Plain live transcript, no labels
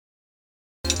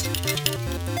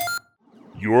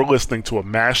You're listening to a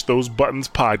Mash Those Buttons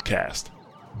podcast.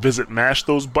 Visit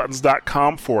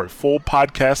mashthosebuttons.com for a full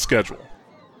podcast schedule.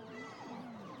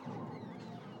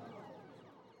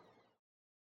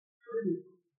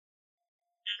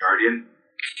 Guardian? Rise up,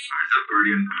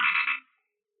 Guardian.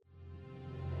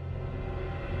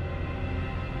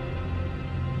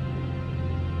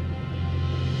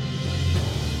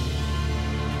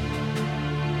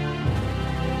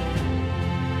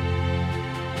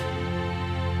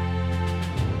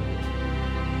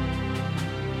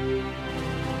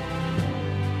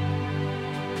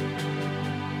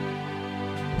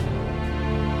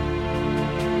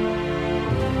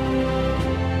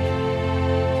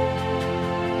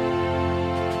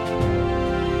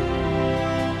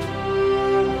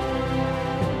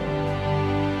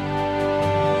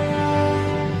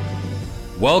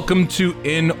 Welcome to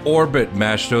In Orbit,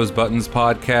 Mash Those Buttons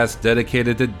podcast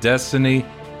dedicated to Destiny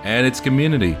and its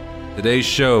community. Today's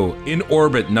show, In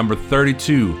Orbit number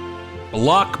 32,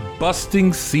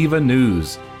 Block-Busting SIVA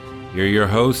News. Here are your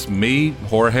hosts, me,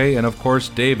 Jorge, and of course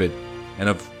David. And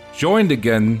I've joined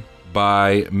again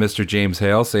by Mr. James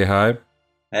Hale. Say hi.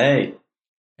 Hey.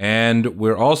 And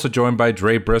we're also joined by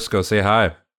Dre Briscoe. Say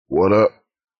hi. What up?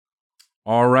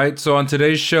 All right, so on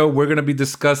today's show, we're going to be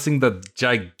discussing the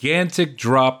gigantic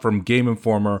drop from Game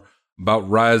Informer about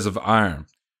Rise of Iron.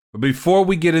 But before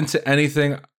we get into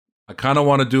anything, I kind of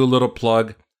want to do a little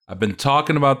plug. I've been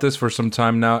talking about this for some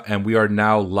time now, and we are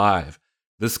now live.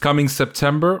 This coming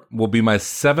September will be my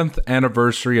 7th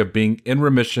anniversary of being in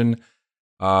remission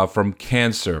from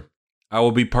cancer. I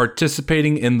will be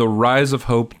participating in the Rise of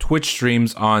Hope Twitch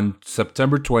streams on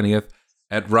September 20th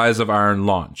at Rise of Iron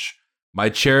launch. My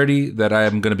charity that I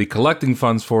am going to be collecting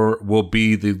funds for will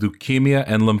be the Leukemia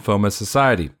and Lymphoma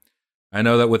Society. I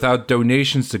know that without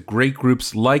donations to great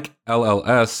groups like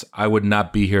LLS, I would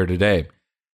not be here today.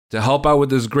 To help out with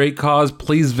this great cause,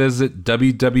 please visit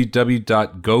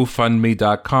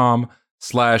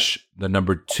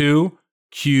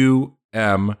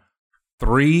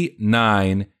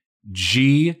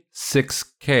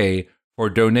for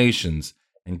donations.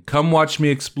 And come watch me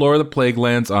explore the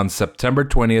Plaguelands on September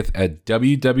 20th at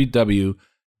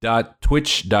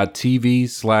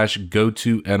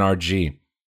www.twitch.tv/GoToNRG.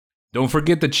 Don't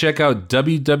forget to check out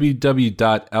www.lls.org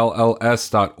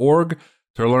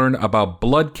to learn about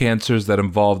blood cancers that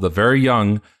involve the very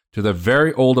young to the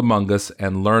very old among us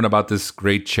and learn about this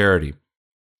great charity.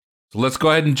 So let's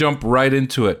go ahead and jump right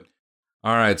into it.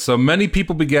 All right, so many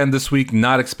people began this week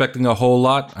not expecting a whole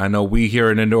lot. I know we here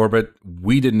in In Orbit,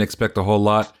 we didn't expect a whole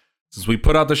lot since we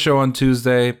put out the show on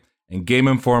Tuesday and Game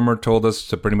Informer told us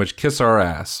to pretty much kiss our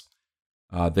ass.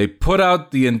 They put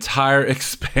out the entire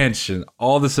expansion,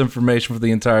 all this information for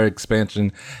the entire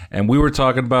expansion, and we were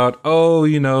talking about,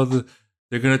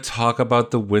 they're going to talk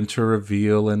about the winter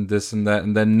reveal and this and that,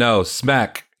 and then no,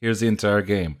 smack, here's the entire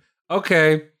game.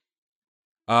 Okay.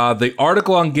 The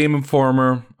article on Game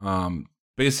Informer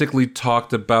basically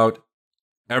talked about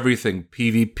everything,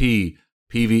 PvP,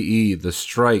 PvE, the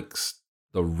strikes,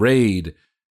 the raid.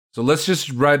 So let's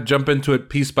just jump into it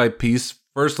piece by piece.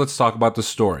 First, let's talk about the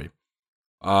story.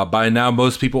 By now,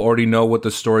 most people already know what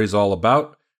the story is all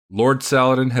about. Lord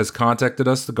Saladin has contacted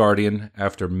us, the Guardian,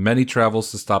 after many travels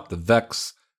to stop the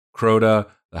Vex, Crota,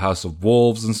 the House of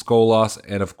Wolves and Skolas,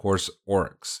 and of course,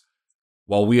 Oryx.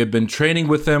 While we had been training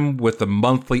with him with the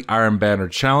monthly Iron Banner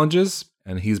challenges,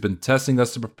 and he's been testing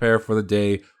us to prepare for the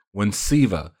day when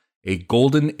SIVA, a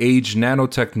golden age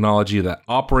nanotechnology that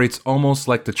operates almost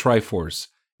like the Triforce.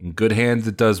 In good hands,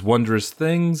 it does wondrous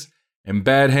things. In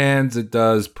bad hands, it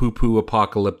does poo-poo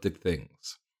apocalyptic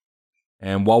things.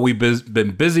 And while we've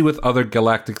been busy with other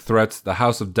galactic threats, the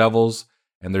House of Devils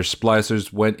and their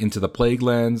splicers went into the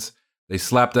Plaguelands. They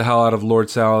slapped the hell out of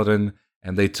Lord Saladin,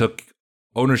 and they took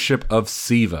ownership of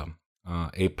SIVA,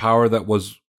 a power that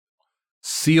was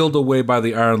sealed away by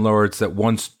the Iron Lords that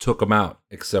once took him out,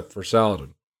 except for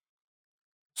Saladin.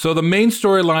 So the main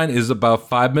storyline is about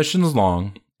 5 missions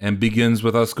long and begins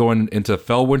with us going into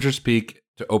Fellwinter's Peak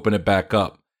to open it back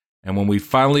up. And when we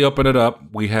finally open it up,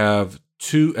 we have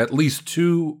at least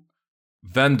two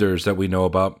vendors that we know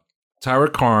about.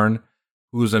 Tyra Karn,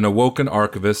 who's an awoken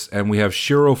archivist, and we have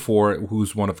Shiro 4,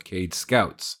 who's one of Cade's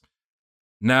scouts.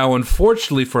 Now,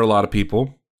 unfortunately for a lot of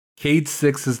people, Cade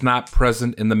 6 is not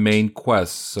present in the main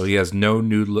quest, so he has no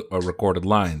new recorded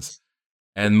lines.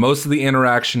 And most of the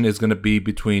interaction is going to be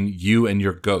between you and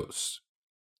your ghost.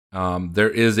 There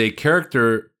is a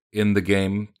character in the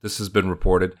game, this has been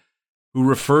reported, who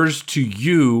refers to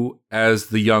you as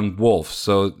the young wolf.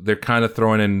 So they're kind of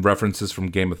throwing in references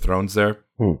from Game of Thrones there.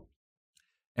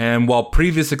 And while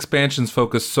previous expansions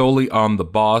focused solely on the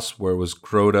boss, where it was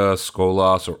Crota,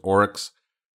 Skolas, or Oryx,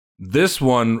 This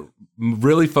one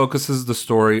really focuses the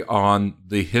story on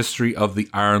the history of the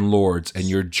Iron Lords and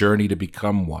your journey to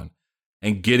become one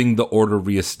and getting the order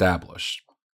reestablished.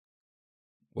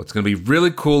 What's going to be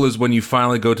really cool is when you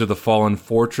finally go to the Fallen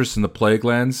Fortress in the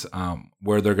Plaguelands,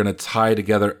 where they're going to tie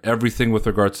together everything with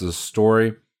regards to the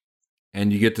story,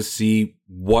 and you get to see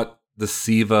what the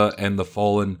Siva and the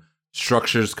Fallen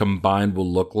structures combined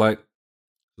will look like.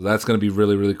 So that's going to be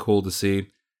really, really cool to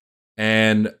see.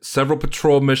 And several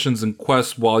patrol missions and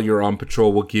quests while you're on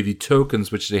patrol will give you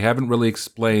tokens, which they haven't really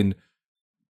explained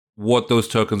what those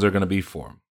tokens are going to be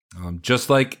for. Just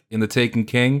like in The Taken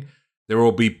King, there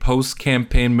will be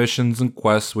post-campaign missions and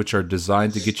quests which are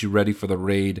designed to get you ready for the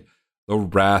raid, The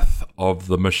Wrath of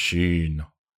the Machine.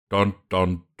 Dun,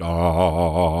 dun,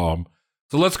 dun.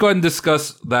 So let's go ahead and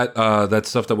discuss that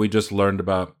stuff that we just learned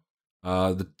about.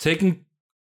 The Taken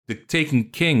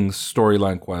King's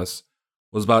storyline quest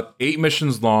was about 8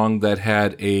 missions long that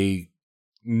had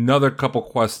another couple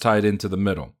quests tied into the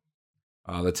middle.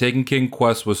 The Taken King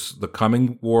quest was the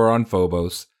coming war on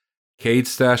Phobos, Cade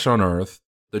Stash on Earth,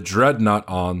 the Dreadnought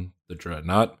on the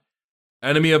Dreadnought,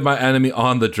 Enemy of My Enemy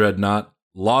on the Dreadnought,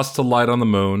 Lost to Light on the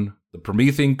Moon, the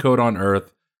Promethean Code on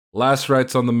Earth, Last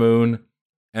Rites on the Moon,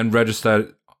 and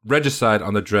Regicide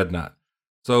on the Dreadnought.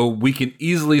 So we can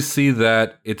easily see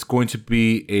that it's going to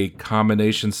be a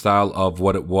combination style of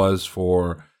what it was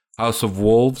for House of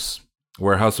Wolves,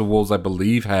 where House of Wolves, I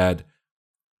believe, had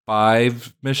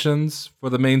 5 missions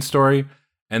for the main story,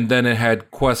 and then it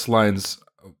had quest lines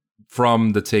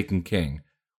from The Taken King.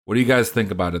 What do you guys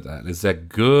think about it? That is that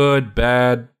good,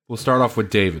 bad? We'll start off with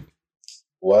David.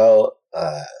 Well,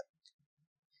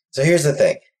 so here's the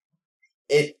thing.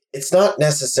 It's not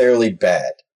necessarily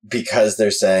bad because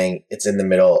they're saying it's in the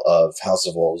middle of House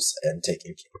of Wolves and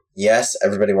Taken King. Yes,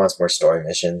 everybody wants more story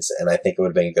missions, and I think it would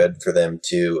have been good for them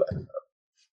to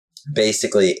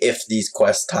basically, if these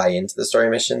quests tie into the story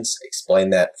missions, explain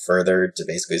that further to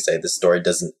basically say the story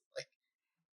doesn't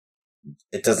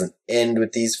end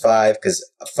with these 5,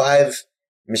 because a 5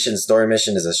 mission story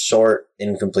mission is a short,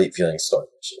 incomplete feeling story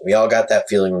mission. We all got that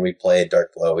feeling when we played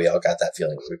Dark Below. We all got that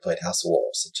feeling when we played House of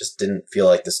Wolves. It just didn't feel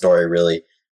like the story really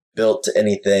built to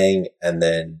anything, and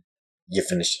then you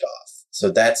finish it off.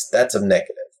 So that's a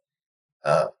negative.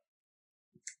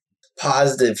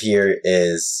 Positive here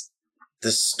is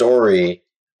the story,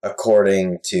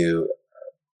 according to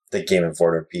the Game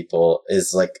Informer people,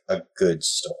 is like a good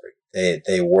story.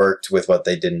 They worked with what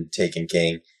they did in Taken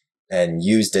King and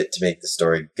used it to make the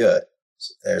story good.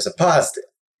 So there's a positive.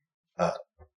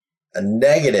 A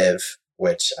negative,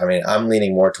 which, I mean, I'm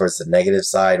leaning more towards the negative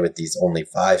side with these only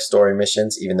 5 story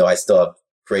missions, even though I still have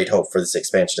great hope for this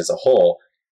expansion as a whole.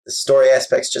 The story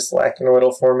aspect's just lacking a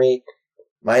little for me.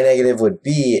 My negative would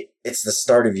be, it's the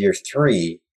start of year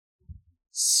 3.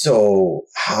 So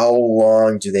how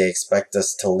long do they expect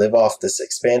us to live off this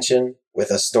expansion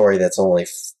with a story that's only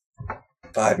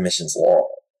 5 missions long?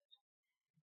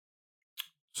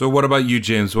 So what about you,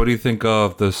 James? What do you think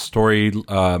of the story,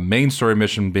 main story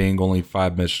mission being only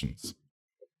 5 missions?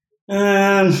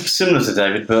 Similar to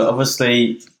David, but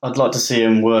obviously I'd like to see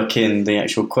him work in the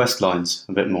actual quest lines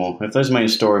a bit more. If those main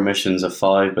story missions are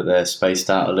 5, but they're spaced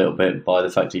out a little bit by the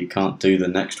fact that you can't do the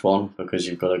next one because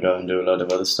you've got to go and do a load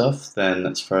of other stuff, then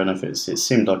that's fair enough. It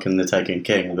seemed like in The Taken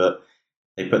King that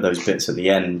they put those bits at the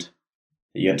end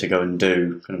that you had to go and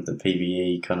do, kind of the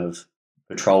PvE kind of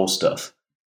patrol stuff.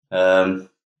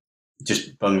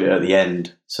 Just bunged it at the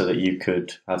end so that you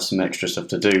could have some extra stuff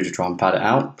to do to try and pad it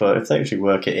out. But if they actually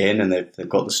work it in and they've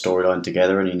got the storyline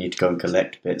together and you need to go and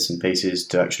collect bits and pieces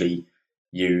to actually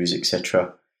use,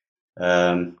 etc.,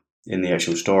 in the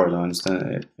actual storylines,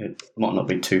 then it might not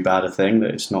be too bad a thing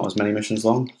that it's not as many missions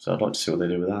long. So I'd like to see what they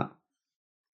do with that.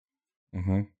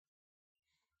 Mm-hmm.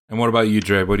 And what about you,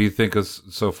 Dre? What do you think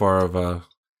so far of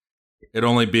it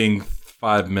only being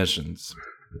 5 missions?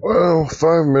 Well,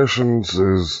 5 missions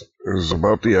is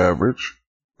about the average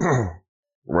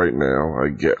right now, I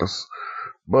guess.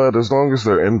 But as long as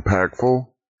they're impactful,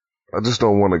 I just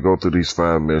don't want to go through these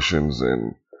 5 missions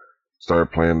and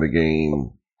start playing the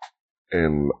game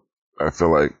and I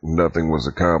feel like nothing was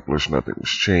accomplished, nothing was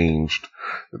changed.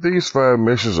 These 5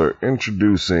 missions are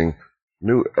introducing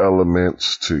new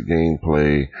elements to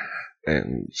gameplay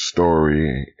and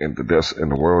story in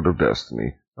the world of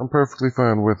Destiny. I'm perfectly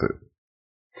fine with it.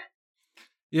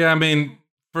 Yeah, I mean,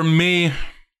 for me,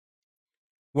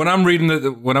 when I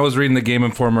was reading the Game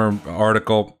Informer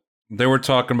article, they were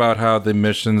talking about how the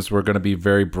missions were going to be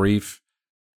very brief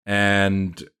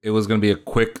and it was going to be a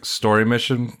quick story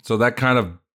mission. So that kind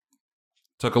of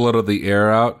took a little of the air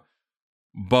out.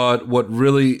 But what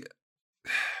really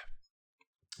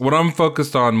What I'm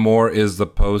focused on more is the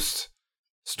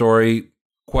post-story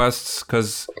quests,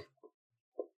 because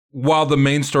while the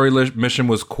main story mission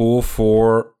was cool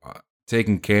for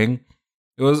Taken King,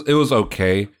 it was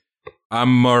okay. I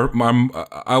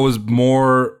was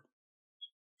more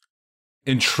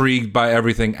intrigued by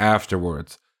everything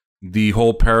afterwards. The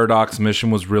whole Paradox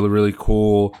mission was really, really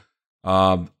cool.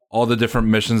 All the different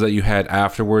missions that you had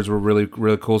afterwards were really,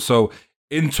 really cool. So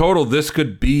in total, this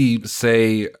could be,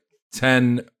 say,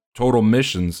 10 total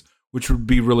missions, which would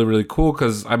be really, really cool,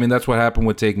 because, I mean, that's what happened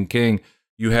with Taken King.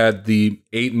 You had the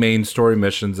 8 main story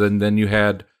missions, and then you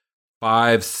had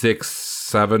 5, 6,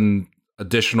 7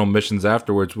 additional missions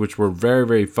afterwards, which were very,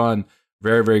 very fun,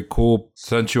 very, very cool,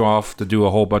 sent you off to do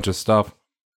a whole bunch of stuff.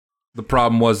 The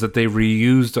problem was that they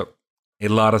reused a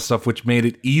lot of stuff, which made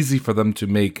it easy for them to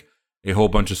make a whole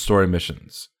bunch of story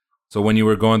missions. So when you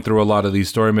were going through a lot of these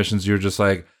story missions, you're just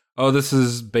like, oh, this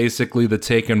is basically the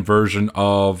Taken version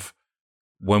of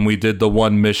when we did the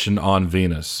one mission on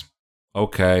Venus.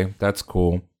 Okay, that's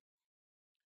cool.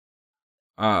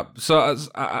 So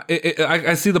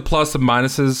I see the plus and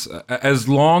minuses. As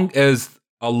long as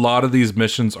a lot of these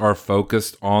missions are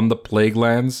focused on the Plague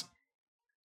Lands,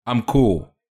 I'm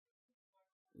cool.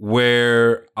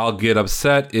 Where I'll get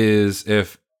upset is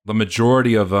if the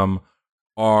majority of them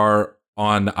are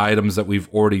on items that we've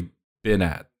already been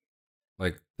at.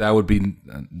 Like, that would be,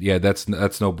 yeah, that's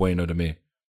no bueno to me.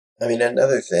 I mean,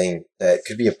 another thing that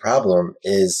could be a problem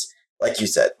is, like you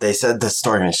said, they said the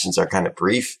story missions are kind of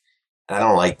brief. And I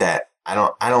don't like that. I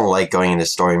don't like going into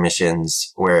story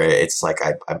missions where it's like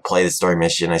I play the story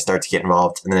mission, I start to get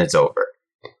involved, and then it's over.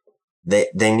 They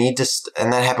need to,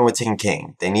 and that happened with Taken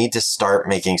King. They need to start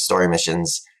making story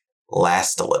missions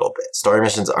last a little bit. Story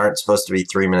missions aren't supposed to be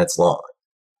 3 minutes long.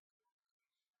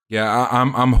 Yeah,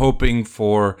 I'm hoping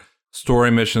for story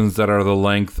missions that are the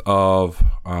length of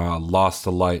Lost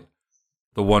to Light,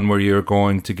 the one where you're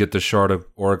going to get the shard of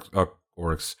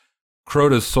Oryx,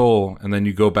 Crota's soul, and then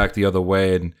you go back the other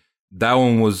way. And that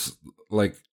one was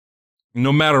like,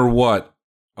 no matter what,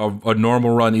 a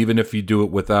normal run, even if you do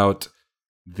it without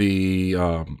the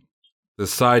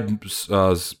side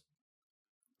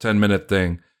 10-minute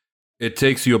thing, it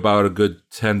takes you about a good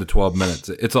 10 to 12 minutes.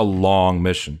 It's a long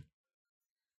mission.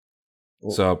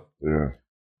 So, Yeah.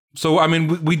 So I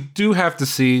mean, we do have to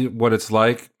see what it's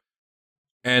like.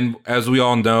 And as we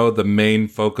all know, the main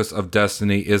focus of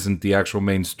Destiny isn't the actual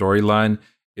main storyline.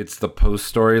 It's the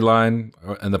post storyline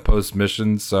and the post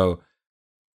mission. So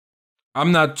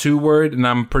I'm not too worried, and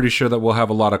I'm pretty sure that we'll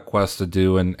have a lot of quests to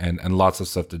do and lots of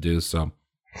stuff to do. So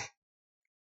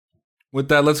with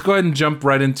that, let's go ahead and jump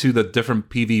right into the different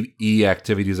PvE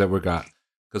activities that we got.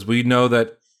 Because we know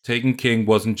that Taken King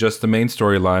wasn't just the main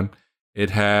storyline.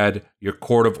 It had your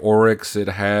Court of Oryx. It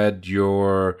had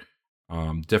your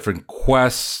different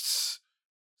quests.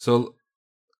 So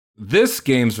this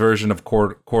game's version of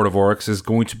Court of Oryx is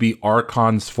going to be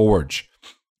Archon's Forge.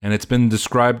 And it's been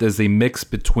described as a mix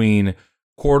between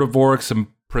Court of Oryx and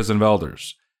Prison of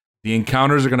Elders. The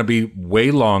encounters are going to be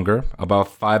way longer, about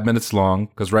 5 minutes long,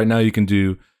 because right now you can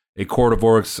do a Court of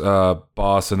Oryx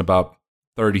boss in about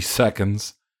 30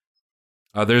 seconds.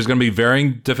 There's going to be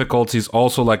varying difficulties,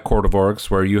 also like Court of Oryx,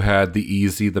 where you had the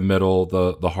easy, the middle,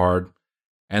 the hard.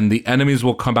 And the enemies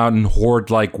will come out in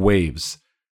horde-like waves.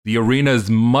 The arena is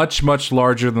much, much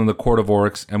larger than the Court of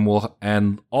Oryx,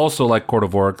 and also like Court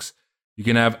of Oryx, you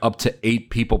can have up to 8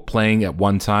 people playing at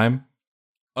one time.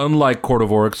 Unlike Court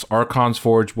of Oryx, Archon's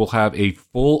Forge will have a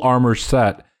full armor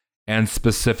set and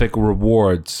specific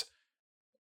rewards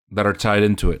that are tied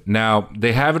into it. Now,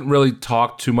 they haven't really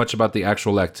talked too much about the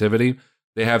actual activity.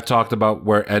 They have talked about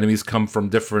where enemies come from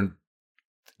different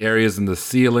areas in the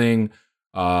ceiling.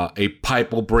 A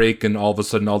pipe will break, and all of a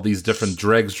sudden, all these different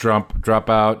dregs drop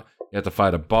out. You have to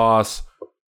fight a boss.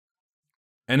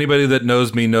 Anybody that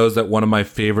knows me knows that one of my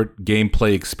favorite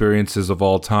gameplay experiences of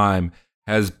all time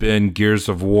has been Gears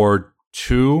of War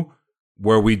 2,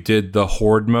 where we did the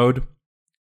Horde mode.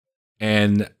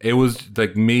 And it was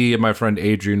like me and my friend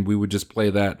Adrian, we would just play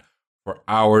that for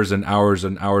hours and hours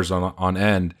and hours on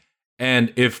end.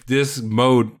 And if this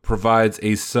mode provides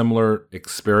a similar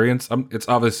experience, it's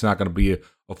obviously not going to be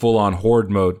a full-on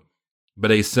Horde mode, but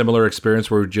a similar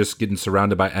experience where we're just getting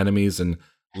surrounded by enemies and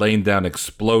laying down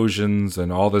explosions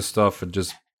and all this stuff. And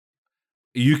just,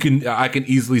 I can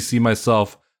easily see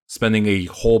myself spending a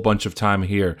whole bunch of time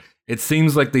here. It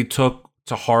seems like they took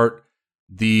to heart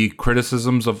the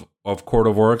criticisms of Court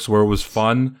of Oryx, where it was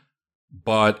fun,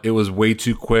 but it was way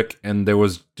too quick, and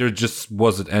there just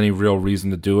wasn't any real reason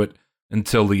to do it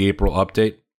until the April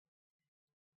update.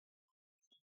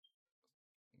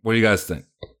 What do you guys think?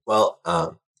 Well,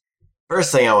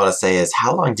 First thing I want to say is,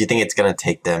 how long do you think it's going to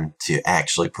take them to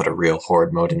actually put a real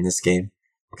horde mode in this game?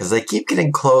 Because they keep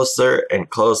getting closer and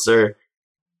closer,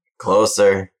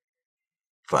 closer.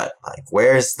 But, like,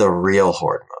 where's the real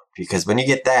horde mode? Because when you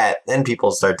get that, then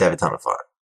people start to have a ton of fun.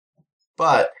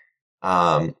 But,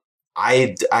 I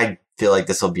feel like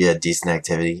this will be a decent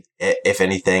activity. If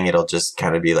anything, it'll just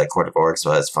kind of be like Court of Orcs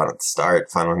was fun at the start,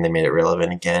 fun when they made it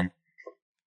relevant again.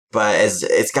 But as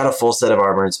it's got a full set of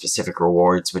armor and specific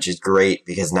rewards, which is great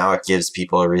because now it gives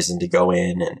people a reason to go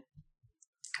in and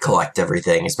collect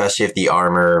everything, especially if the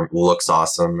armor looks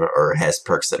awesome or has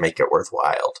perks that make it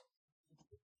worthwhile.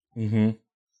 Mm-hmm.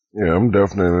 Yeah, I'm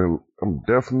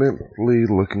definitely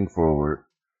looking forward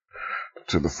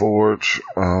to the Forge.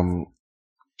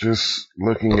 Just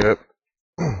looking at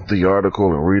the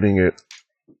article and reading it,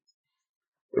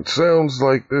 it sounds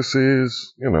like this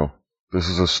is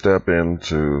a step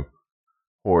into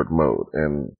Horde mode,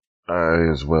 and I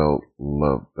as well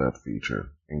love that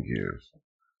feature in Gears.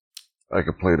 I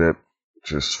could play that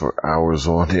just for hours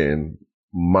on end,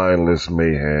 mindless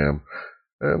mayhem,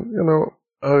 and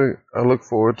I look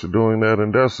forward to doing that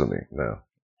in Destiny now.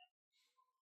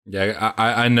 Yeah,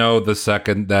 I know the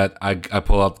second that I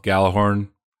pull out the Galahorn,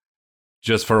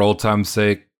 just for old time's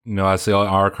sake, I see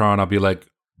Archon, I'll be like,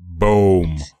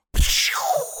 boom.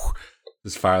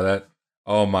 Just fire that.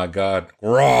 Oh my god.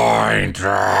 Grind!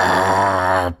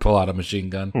 Pull out a machine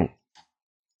gun.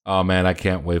 Oh man, I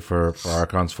can't wait for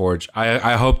Archon's Forge.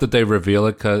 I hope that they reveal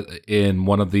it in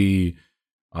one of the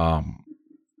gameplay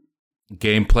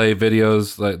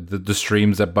videos, like the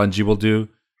streams that Bungie will do.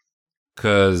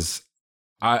 Because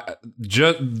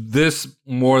this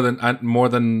more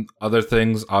than other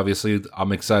things, obviously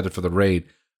I'm excited for the raid.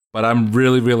 But I'm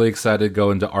really, really excited to go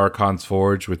into Archon's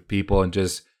Forge with people and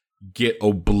just get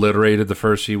obliterated the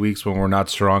first few weeks when we're not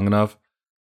strong enough,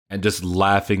 and just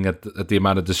laughing at the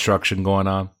amount of destruction going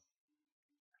on.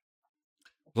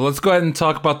 So let's go ahead and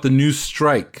talk about the new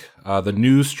strike. The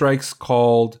new strike's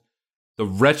called the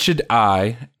Wretched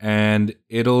Eye, and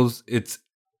it's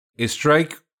a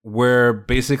strike where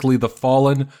basically the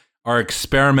Fallen are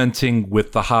experimenting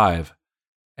with the Hive,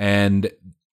 and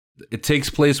it takes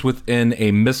place within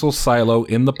a missile silo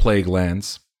in the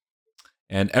Plaguelands.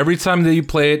 And every time that you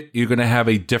play it, you're going to have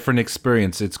a different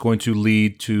experience. It's going to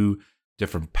lead to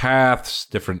different paths,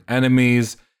 different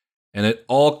enemies, and it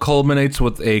all culminates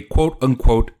with a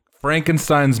quote-unquote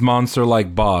Frankenstein's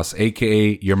monster-like boss,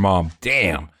 a.k.a. your mom.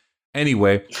 Damn.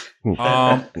 Anyway,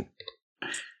 the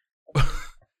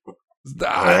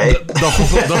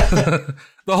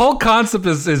whole concept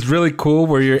is really cool,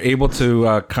 where you're able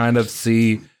to kind of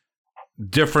see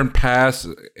different paths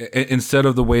instead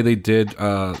of the way they did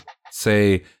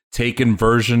say Taken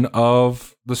version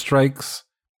of the strikes.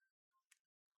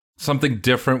 Something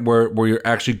different where you're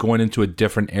actually going into a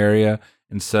different area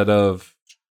instead of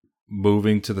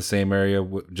moving to the same area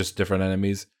with just different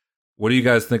enemies. What do you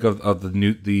guys think of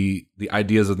the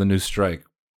ideas of the new strike?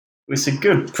 It's a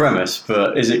good premise,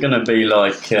 but is it going to be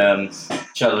like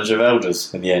Challenge of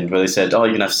Elders in the end, where they said, you're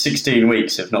going to have 16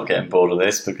 weeks of not getting bored of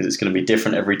this because it's going to be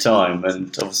different every time,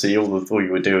 and obviously all you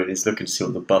were doing is looking to see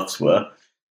what the buffs were,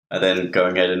 and then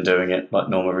going ahead and doing it like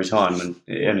normal every time, and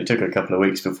it only took a couple of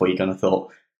weeks before you kind of thought,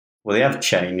 well, they have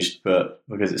changed, but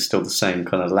because it's still the same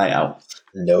kind of layout.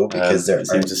 No, because it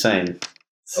seems the same.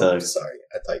 So, sorry,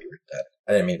 I thought you were dead.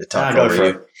 I didn't mean to talk go over for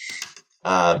you.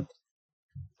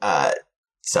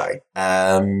 Sorry.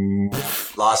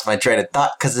 Lost my train of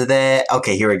thought because of that.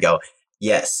 Okay, here we go.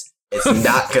 Yes, it's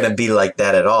not going to be like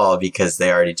that at all because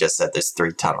they already just said there's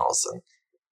 3 tunnels. And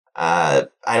I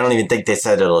don't even think they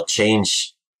said it'll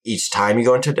change each time you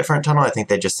go into a different tunnel. I think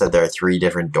they just said there are 3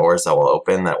 different doors that will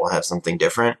open that will have something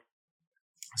different.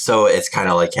 So it's kind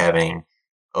of like having,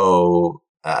 the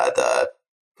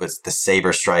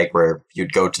Saber Strike, where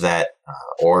you'd go to that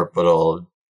orbital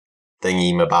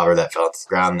thingy mabobber that fell to the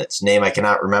ground. That's name I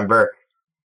cannot remember.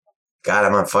 God,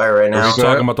 I'm on fire right now. Are you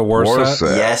talking about the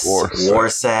Warsat? Yes,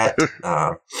 Warsat.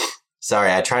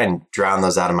 Sorry, I try and drown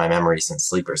those out of my memory since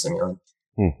Sleeper Simulant.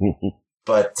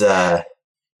 But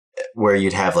where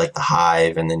you'd have like the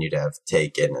Hive, and then you'd have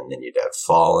Taken, and then you'd have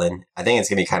Fallen. I think it's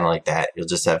going to be kind of like that. You'll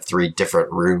just have 3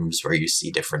 different rooms where you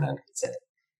see different enemies in it.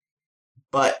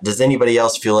 But does anybody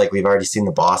else feel like we've already seen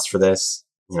the boss for this?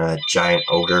 A giant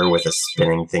ogre with a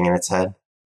spinning thing in its head?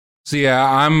 So yeah,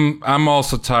 I'm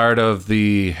also tired of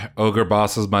the ogre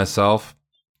bosses myself.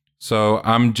 So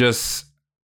I'm going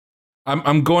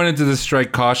into this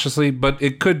strike cautiously, but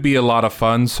it could be a lot of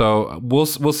fun. So we'll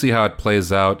see how it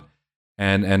plays out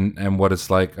and what it's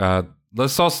like.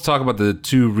 Let's also talk about the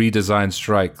 2 redesigned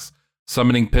strikes,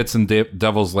 Summoning Pits and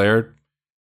Devil's Lair.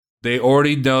 they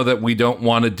already know that we don't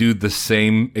want to do the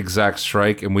same exact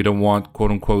strike, and we don't want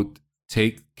quote unquote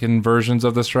taken versions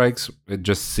of the strikes,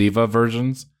 just Siva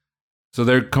versions. So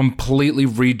they're completely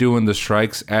redoing the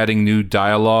strikes, adding new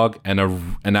dialogue and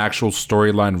an actual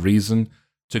storyline reason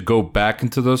to go back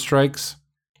into those strikes.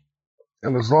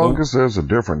 And as long as there's a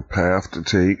different path to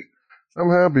take, I'm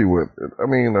happy with it. I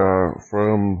mean,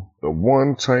 from the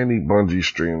one tiny Bungie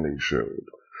stream they showed,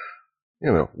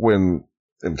 when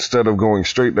instead of going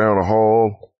straight down a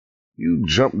hall, you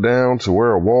jump down to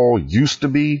where a wall used to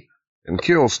be and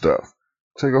kill stuff.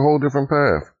 Take a whole different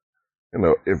path.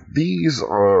 If these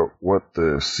are what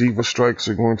the Siva strikes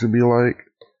are going to be like,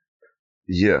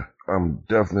 yeah, I'm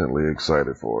definitely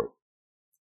excited for it.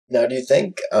 Now, do you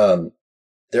think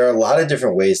there are a lot of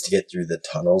different ways to get through the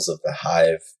tunnels of the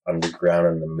Hive underground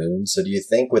and the moon? So do you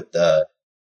think with the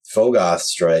Fogoth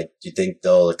strike, do you think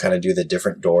they'll kind of do the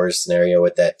different doors scenario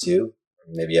with that too?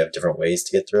 Maybe have different ways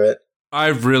to get through it? I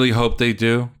really hope they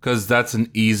do, because that's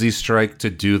an easy strike to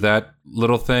do that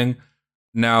little thing.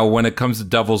 Now, when it comes to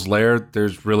Devil's Lair,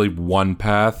 there's really one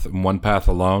path and one path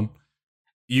alone.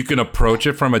 You can approach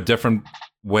it from a different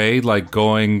way, like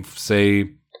going,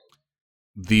 say,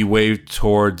 the way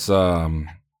towards Fallen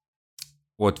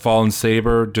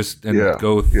Saber,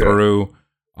 go through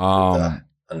the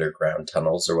underground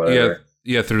tunnels or whatever.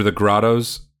 Yeah, through the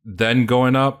grottos, then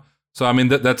going up. So I mean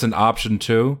that's an option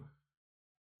too.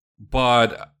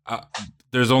 But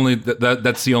there's only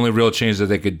that's the only real change that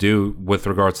they could do with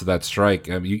regards to that strike.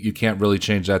 I mean, you can't really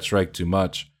change that strike too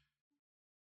much.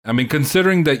 I mean,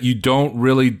 considering that you don't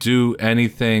really do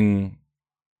anything.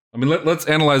 I mean, let's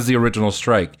analyze the original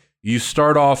strike. You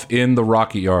start off in the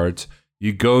Rocket Yards.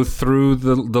 You go through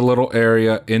the little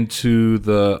area into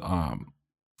the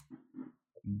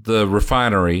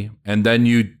refinery, and then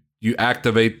you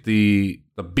activate the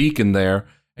beacon there,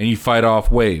 and you fight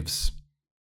off waves.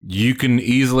 You can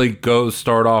easily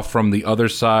start off from the other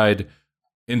side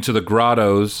into the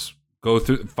grottos, go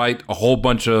through, fight a whole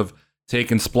bunch of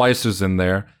taken splicers in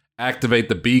there, activate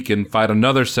the beacon, fight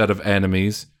another set of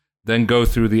enemies, then go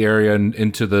through the area and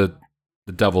into the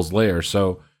Devil's Lair.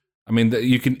 So, I mean,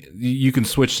 you can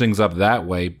switch things up that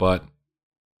way, but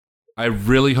I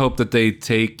really hope that they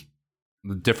take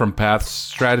the different paths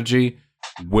strategy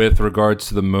with regards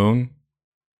to the moon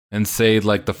and say,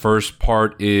 like, the first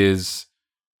part is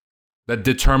that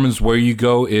determines where you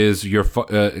go is your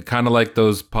kind of like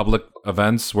those public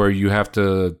events where you have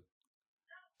to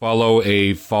follow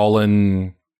a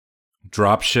fallen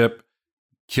dropship,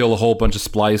 kill a whole bunch of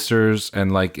splicers,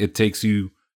 and like it takes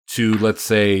you to, let's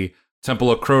say,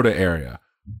 Temple of Crota area,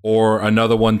 or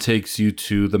another one takes you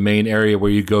to the main area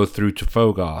where you go through to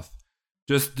Fogoth.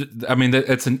 I mean,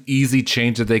 it's an easy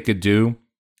change that they could do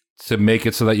to make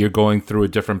it so that you're going through a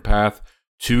different path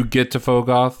to get to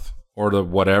Fogoth or to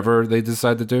whatever they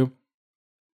decide to do.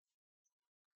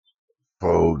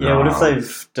 Fogoth. Yeah, what if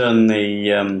they've done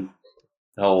the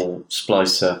whole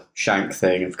splicer shank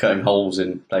thing of cutting holes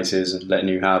in places and letting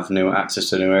you have new access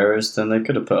to new areas? Then they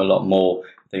could have put a lot more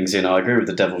things in. I agree with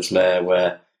the Devil's Lair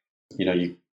where,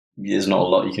 there's not a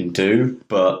lot you can do,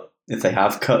 but if they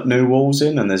have cut new walls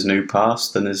in and there's new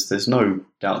paths, then there's no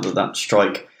doubt that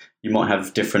strike, you might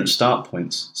have different start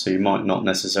points. So you might not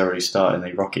necessarily start in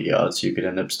the Rocket Yards. You could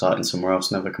end up starting somewhere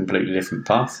else and have a completely different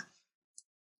path.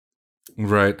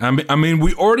 Right. I mean,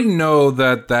 we already know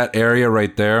that area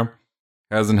right there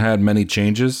hasn't had many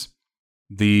changes.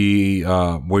 The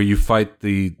where you fight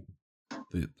the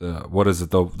what is it,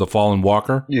 the Fallen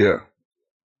Walker? Yeah.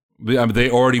 I mean, they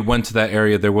already went to that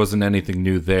area. There wasn't anything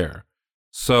new there.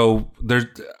 So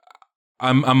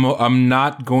I'm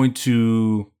not going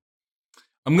to.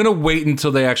 I'm going to wait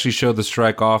until they actually show the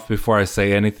strike off before I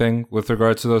say anything with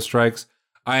regards to those strikes.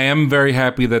 I am very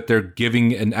happy that they're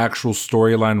giving an actual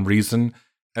storyline reason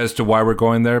as to why we're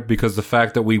going there, because the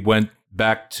fact that we went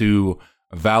back to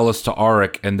Valis to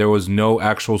Auric and there was no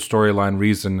actual storyline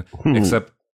reason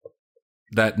except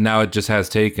that now it just has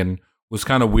taken was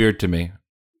kind of weird to me.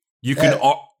 You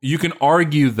can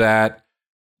argue that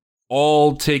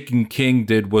all Taken King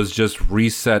did was just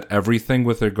reset everything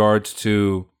with regards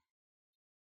to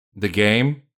the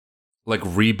game, like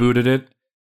rebooted it,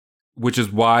 which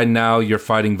is why now you're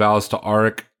fighting Valis to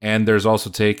Auric and there's also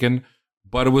Taken.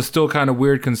 But it was still kind of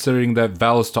weird considering that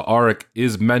Valis to Auric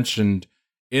is mentioned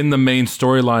in the main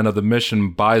storyline of the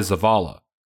mission by Zavala.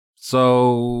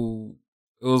 So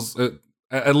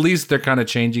at least they're kind of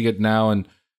changing it now and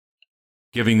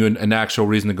giving you an actual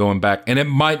reason to going back. And it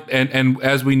might, and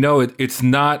as we know, it's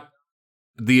not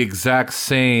the exact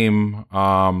same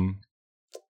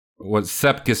what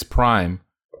Sepkis Prime.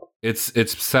 It's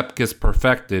Sepkis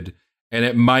Perfected, and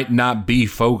it might not be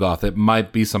Fogoth. It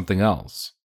might be something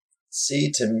else.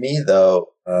 See, to me though,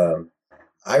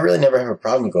 I really never have a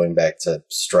problem going back to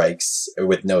strikes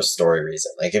with no story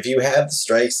reason. Like if you have the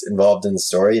strikes involved in the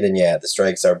story, then yeah, the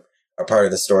strikes are part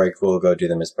of the story. Cool, go do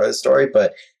them as part of the story.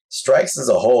 But strikes as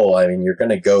a whole, I mean, you're going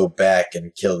to go back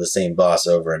and kill the same boss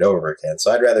over and over again.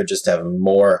 So I'd rather just have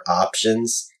more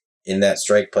options in that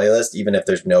strike playlist, even if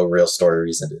there's no real story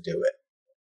reason to do it.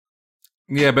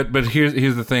 Yeah, but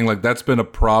here's the thing. Like that's been a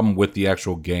problem with the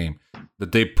actual game,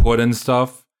 that they put in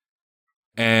stuff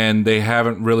and they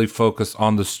haven't really focused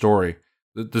on the story.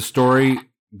 The story,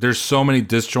 there's so many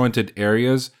disjointed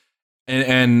areas,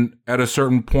 and at a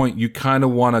certain point, you kind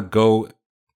of want to go.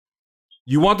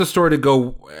 You want the story to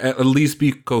go at least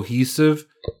be cohesive,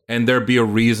 and there be a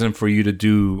reason for you to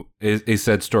do a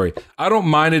said story. I don't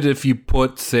mind it if you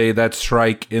put, say, that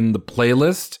strike in the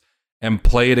playlist and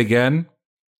play it again,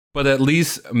 but at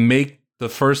least make the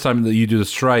first time that you do the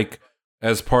strike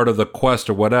as part of the quest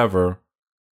or whatever,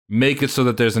 make it so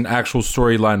that there's an actual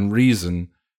storyline reason.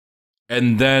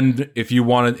 And then if you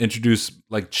want to introduce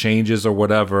like changes or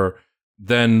whatever,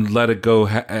 then let it go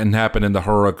and happen in the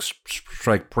heroic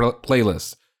strike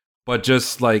playlist. But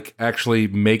just like actually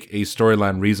make a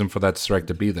storyline reason for that strike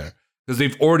to be there. Because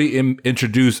they've already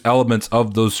introduced elements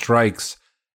of those strikes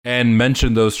and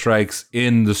mentioned those strikes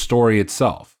in the story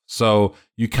itself. So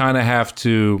you kind of have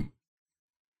to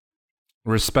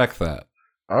respect that.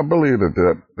 I believe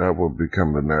that will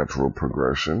become the natural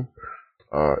progression.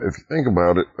 If you think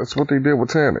about it, that's what they did with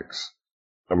Taniks.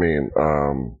 I mean,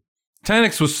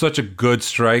 Taniks was such a good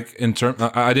strike in term.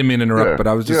 I didn't mean to interrupt, but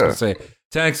I was just going to say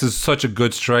Taniks is such a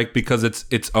good strike because it's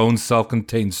its own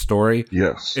self-contained story.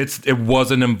 Yes, it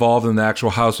wasn't involved in the actual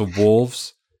House of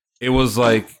Wolves. It was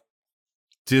like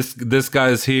this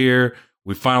guy's here.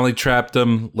 We finally trapped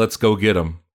him. Let's go get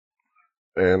him.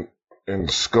 And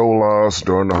Skolas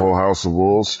during the whole House of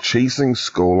Wolves, chasing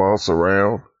Skolas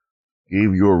around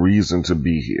gave you a reason to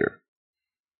be here.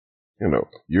 You know,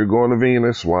 you're going to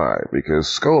Venus. Why? Because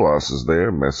Skolas is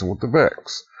there messing with the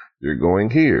Vex. You're going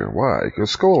here. Why?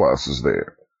 Because Skolas is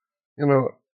there. You know,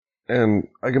 and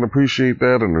I can appreciate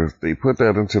that. And if they put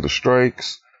that into the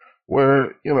strikes,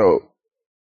 where, you know,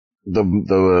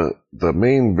 the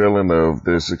main villain of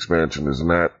this expansion is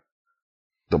not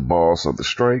the boss of the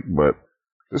strike, but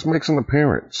just makes an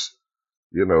appearance.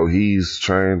 You know, he's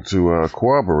trying to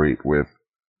cooperate with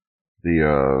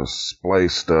the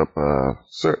spliced up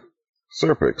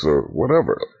Serpix or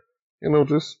whatever. You know,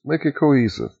 just make it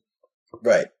cohesive.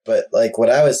 Right, but like what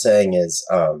I was saying is,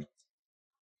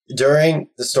 during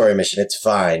the story mission, it's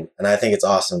fine, and I think it's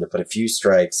awesome to put a few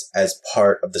strikes as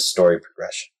part of the story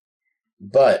progression.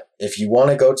 But if you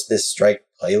want to go to this strike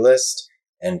playlist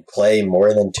and play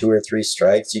more than 2 or 3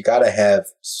 strikes, you gotta have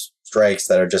strikes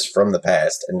that are just from the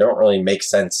past and don't really make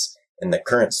sense in the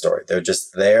current story. They're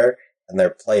just there and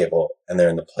they're playable and they're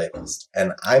in the playlist.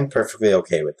 And I'm perfectly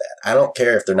okay with that. I don't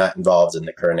care if they're not involved in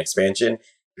the current expansion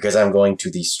because I'm going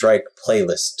to the strike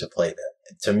playlist to play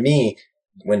them. To me,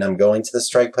 when I'm going to the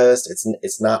strike playlist,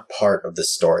 it's not part of the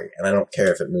story. And I don't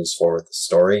care if it moves forward the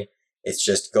story. It's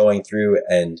just going through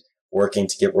and working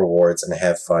to get rewards and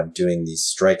have fun doing these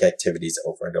strike activities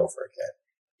over and over again.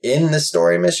 In the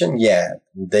story mission, yeah,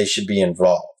 they should be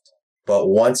involved. But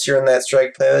once you're in that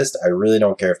strike playlist, I really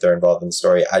don't care if they're involved in the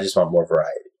story. I just want more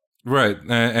variety. Right,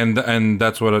 and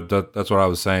that's what I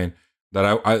was saying.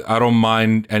 That I don't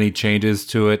mind any changes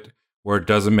to it where it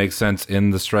doesn't make sense in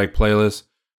the strike playlist,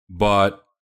 but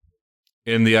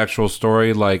in the actual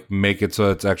story, like make it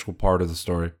so it's actual part of the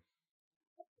story.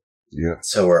 Yeah.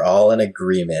 So we're all in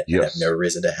agreement. Yes. And have no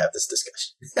reason to have this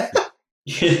discussion.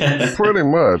 Yeah. Pretty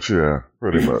much, yeah.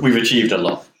 Pretty much. We've achieved a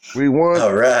lot. We want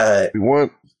All right. we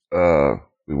want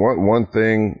one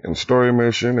thing in story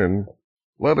mission and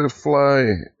let it fly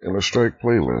in a strike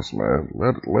playlist, man.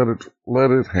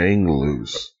 Let it hang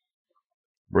loose.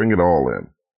 Bring it all in.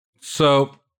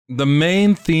 So the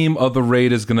main theme of the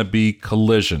raid is going to be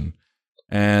collision.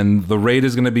 And the raid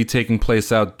is going to be taking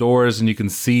place outdoors, and you can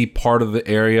see part of the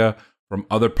area from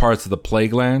other parts of the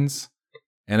Plaguelands.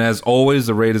 And as always,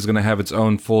 the raid is going to have its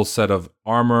own full set of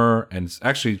armor. And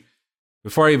actually,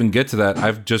 before I even get to that,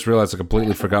 I've just realized I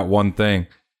completely forgot one thing.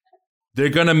 They're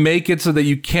going to make it so that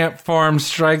you can't farm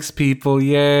strikes, people.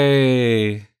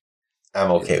 Yay.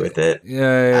 I'm okay with it.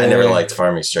 Yay. I never liked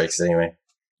farming strikes anyway.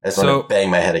 I just want to bang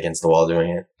my head against the wall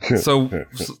doing it.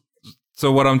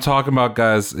 So what I'm talking about,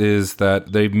 guys, is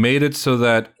that they made it so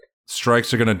that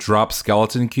strikes are going to drop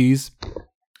skeleton keys.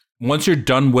 Once you're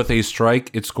done with a strike,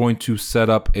 it's going to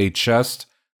set up a chest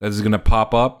that is going to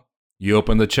pop up. You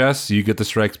open the chest, you get the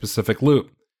strike-specific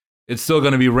loot. It's still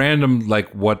going to be random, like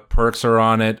what perks are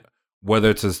on it whether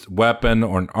it's a weapon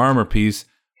or an armor piece,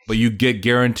 but you get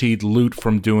guaranteed loot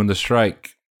from doing the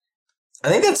strike. I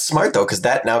think that's smart though, because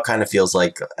that now kind of feels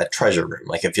like a treasure room.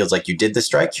 Like it feels like you did the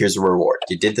strike, here's a reward.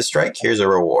 You did the strike, here's a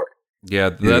reward. Yeah,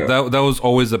 that was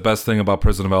always the best thing about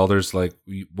Prison of Elders. Like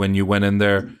when you went in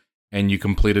there and you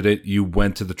completed it, you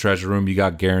went to the treasure room, you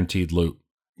got guaranteed loot.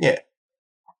 Yeah.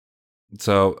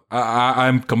 So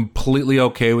I'm completely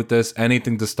okay with this.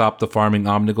 Anything to stop the farming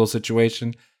Omnigul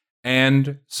situation,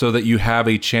 and so that you have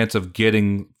a chance of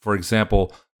getting, for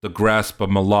example, the Grasp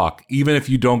of Malak. Even if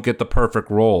you don't get the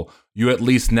perfect roll, you at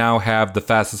least now have the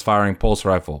fastest firing pulse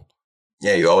rifle.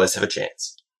 Yeah, you always have a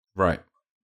chance. Right.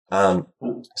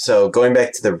 So going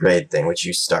back to the raid thing, which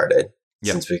you started,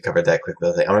 Yep. since we covered that quick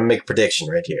little thing, I'm going to make a prediction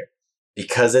right here.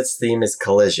 Because its theme is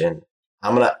collision,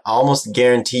 I'm going to almost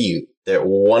guarantee you that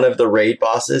one of the raid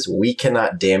bosses we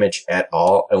cannot damage at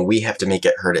all, and we have to make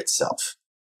it hurt itself.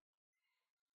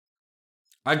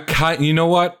 You know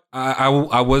what?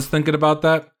 I was thinking about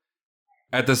that.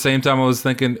 At the same time, I was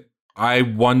thinking, I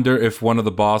wonder if one of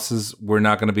the bosses we're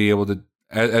not going to be able to,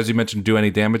 as you mentioned, do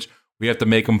any damage. We have to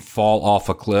make them fall off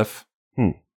a cliff.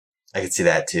 I can see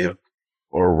that too.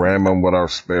 Or ram them with our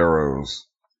sparrows.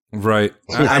 Right.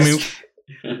 I mean,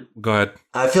 go ahead.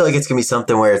 I feel like it's going to be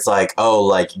something where it's like, oh,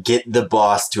 like get the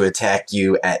boss to attack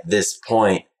you at this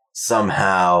point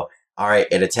somehow. All right,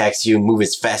 it attacks you, move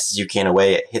as fast as you can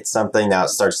away. It hits something, now it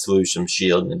starts to lose some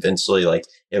shield, and eventually, like,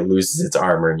 it loses its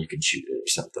armor, and you can shoot it or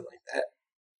something like that.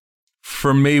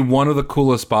 For me, one of the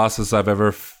coolest bosses I've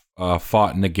ever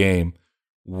fought in a game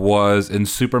was in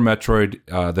Super Metroid.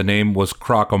 The name was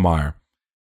Crocomire.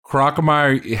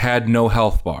 Crocomire had no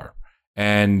health bar,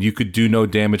 and you could do no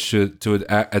damage to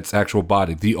its actual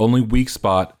body. The only weak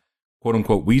spot, quote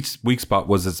unquote, weak spot,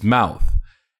 was its mouth.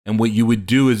 And what you would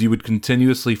do is you would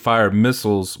continuously fire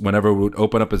missiles whenever it would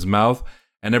open up his mouth,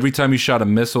 and every time you shot a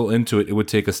missile into it, it would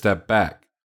take a step back.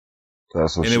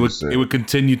 That's what and it would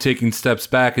continue taking steps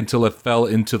back until it fell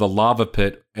into the lava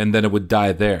pit, and then it would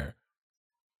die there.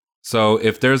 So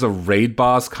if there's a raid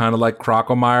boss kind of like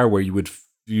Crocomire, where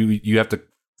you have to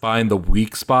find the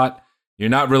weak spot, you're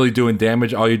not really doing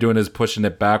damage. All you're doing is pushing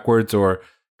it backwards, or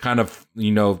kind of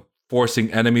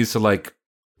forcing enemies to like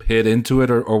hit into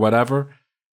it or whatever.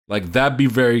 Like that'd be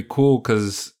very cool,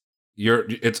 because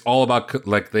it's all about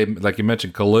like you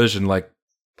mentioned, collision, like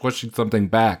pushing something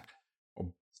back,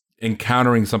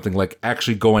 encountering something, like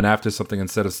actually going after something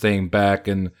instead of staying back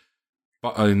and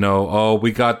oh,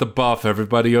 we got the buff,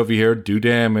 everybody over here do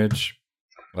damage.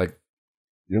 Like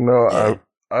I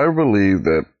believe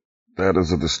that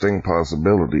is a distinct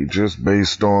possibility just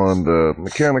based on the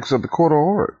mechanics of the Court of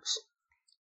Oryx.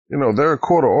 There are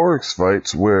Court of Oryx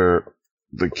fights where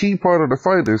the key part of the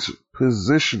fight is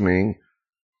positioning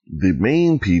the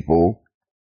main people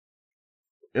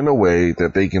in a way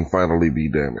that they can finally be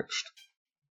damaged.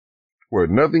 Where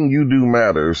nothing you do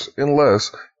matters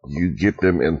unless you get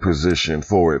them in position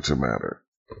for it to matter.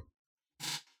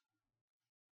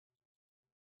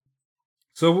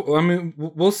 So, I mean,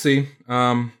 we'll see.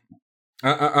 I'm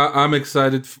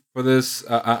excited for this.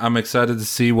 I'm excited to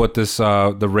see what this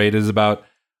the raid is about.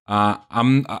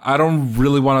 I don't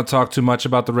really want to talk too much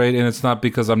about the raid, and it's not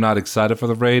because I'm not excited for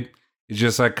the raid. It's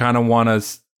just I kind of want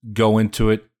to go into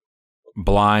it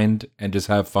blind and just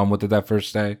have fun with it that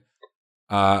first day.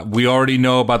 We already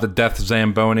know about the death of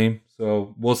Zamboni,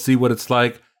 so we'll see what it's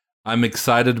like. I'm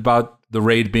excited about the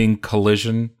raid being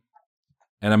collision,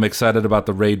 and I'm excited about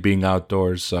the raid being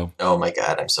outdoors. So, oh my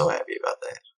god, I'm so happy about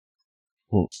that.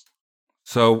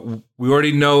 So we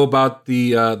already know about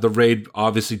the raid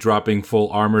obviously dropping full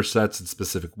armor sets and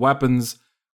specific weapons.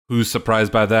 Who's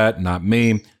surprised by that? Not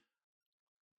me.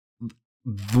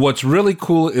 What's really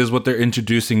cool is what they're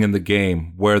introducing in the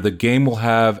game, where the game will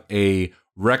have a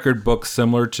record book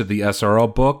similar to the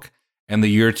SRL book and the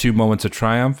Year 2 Moments of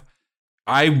Triumph.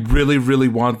 I really, really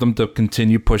want them to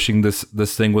continue pushing this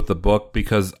thing with the book,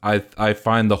 because I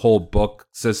find the whole book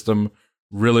system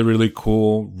really, really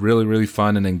cool, really, really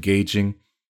fun and engaging.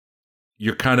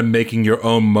 You're kind of making your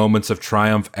own moments of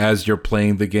triumph as you're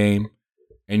playing the game,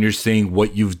 and you're seeing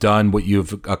what you've done, what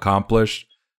you've accomplished.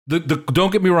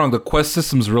 Don't get me wrong, the quest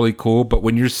system's really cool, but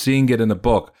when you're seeing it in the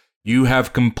book, you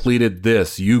have completed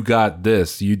this, you got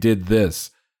this, you did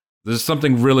this. There's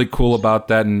something really cool about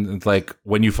that, and it's like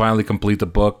when you finally complete the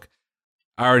book,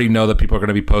 I already know that people are going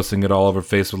to be posting it all over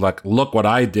Facebook, like, look what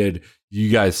I did, you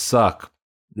guys suck.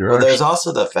 There's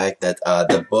also the fact that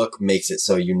the book makes it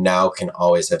so you now can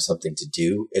always have something to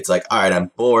do. It's like, all right, I'm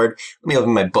bored. Let me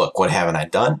open my book. What haven't I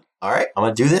done? All right, I'm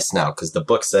going to do this now because the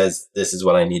book says this is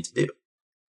what I need to do.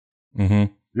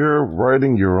 Mm-hmm. You're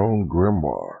writing your own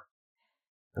grimoire.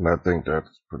 And I think that's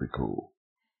pretty cool.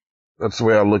 That's the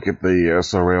way I look at the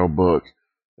SRL book.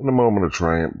 In the Moment of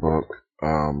Triumph book,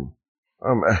 I'm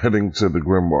adding to the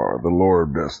Grimoire, the Lore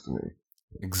of Destiny.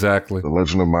 Exactly. The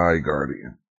Legend of My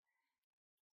Guardian.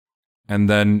 And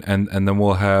then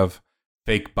we'll have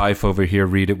fake Bife over here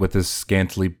read it with his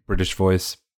scantily British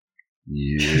voice.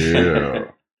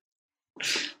 Yeah.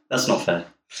 That's not fair.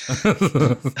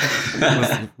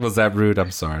 was that rude?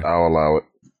 I'm sorry. I'll allow it.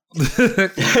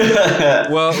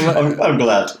 Well, I'm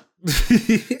glad.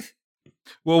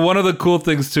 Well, one of the cool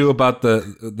things too about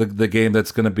the game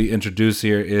that's going to be introduced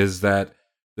here is that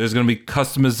there's going to be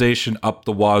customization up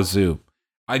the wazoo.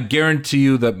 I guarantee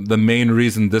you that the main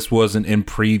reason this wasn't in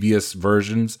previous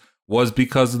versions was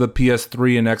because of the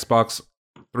PS3 and Xbox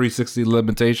 360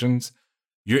 limitations.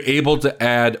 You're able to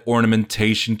add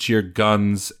ornamentation to your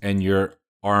guns and your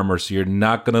armor, so you're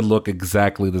not going to look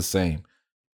exactly the same.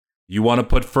 You want to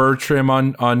put fur trim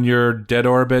on your Dead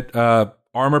Orbit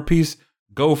armor piece?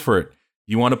 Go for it.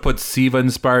 You want to put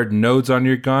Siva-inspired nodes on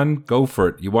your gun? Go for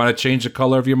it. You want to change the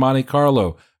color of your Monte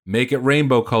Carlo? Make it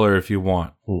rainbow color if you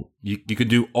want. You can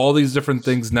do all these different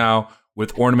things now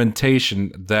with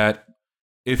ornamentation that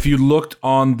if you looked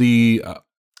on the...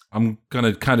 I'm going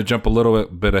to kind of jump a little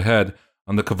bit ahead.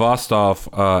 On the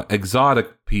Kvostov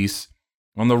exotic piece,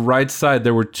 on the right side,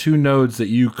 there were 2 nodes that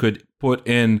you could put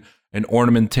in an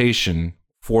ornamentation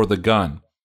for the gun.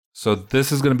 So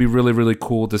this is going to be really, really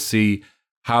cool to see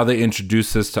how they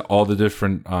introduce this to all the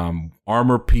different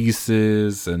armor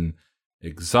pieces and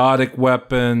exotic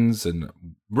weapons and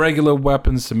regular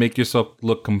weapons to make yourself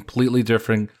look completely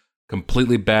different,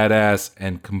 completely badass,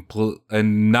 and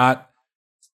not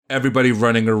everybody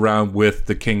running around with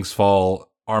the King's Fall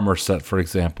armor set, for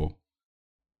example.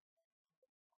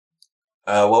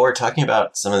 While we're talking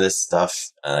about some of this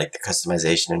stuff, like the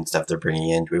customization and stuff they're bringing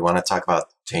in, do we want to talk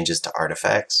about changes to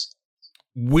artifacts?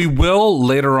 We will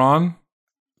later on,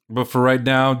 but for right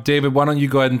now, David, why don't you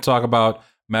go ahead and talk about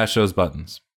Mash Those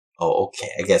Buttons? Oh, okay.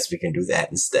 I guess we can do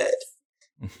that instead.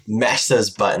 Mash Those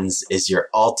Buttons is your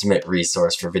ultimate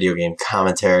resource for video game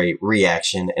commentary,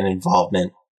 reaction, and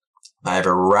involvement by a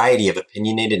variety of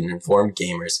opinionated and informed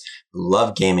gamers who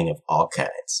love gaming of all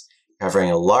kinds.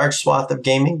 Covering a large swath of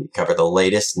gaming, we cover the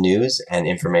latest news and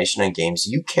information on games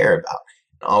you care about,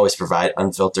 and always provide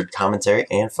unfiltered commentary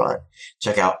and fun.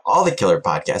 Check out all the killer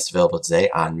podcasts available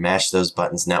today on Mash Those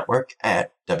Buttons Network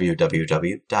at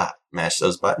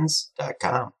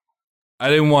www.mashthosebuttons.com. I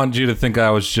didn't want you to think I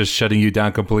was just shutting you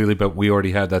down completely, but we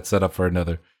already had that set up for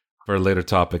a later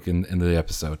topic in the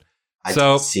episode. I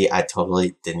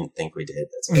totally didn't think we did.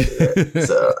 That's what we did.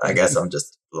 So I guess I'm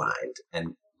just blind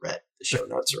and read the show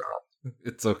notes wrong.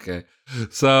 It's okay.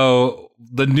 So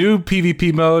the new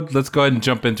PvP mode, let's go ahead and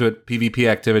jump into it. PvP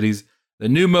activities. The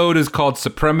new mode is called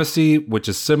Supremacy, which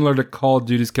is similar to Call of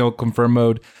Duty's Kill Confirm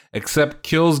mode, except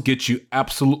kills get you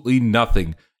absolutely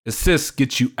nothing. Assists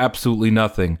get you absolutely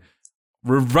nothing.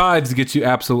 Revives get you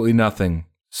absolutely nothing.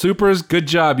 Supers, good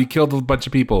job. You killed a bunch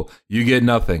of people. You get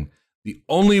nothing. The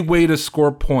only way to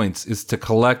score points is to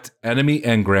collect enemy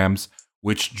engrams,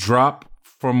 which drop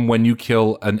from when you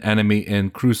kill an enemy in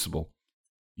Crucible.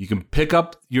 You can pick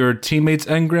up your teammates'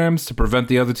 engrams to prevent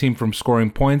the other team from scoring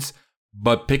points,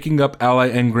 but picking up ally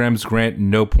engrams grant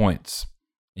no points.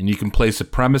 And you can play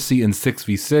Supremacy in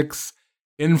 6v6,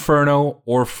 Inferno,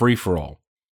 or Free-for-all.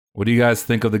 What do you guys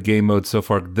think of the game mode so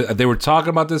far? They were talking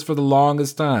about this for the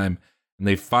longest time, and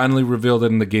they finally revealed it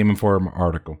in the Game Informer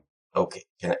article. Okay,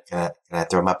 can I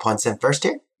throw my points in first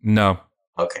here? No.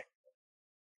 Okay.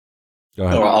 Go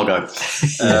ahead. All right, I'll go.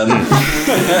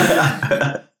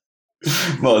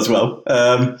 Might as well.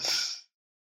 I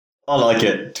like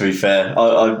it, to be fair.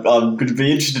 I'm going to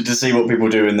be interested to see what people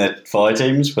do in their fire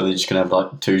teams, whether they're just going to have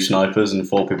like 2 snipers and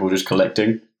 4 people just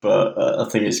collecting. But I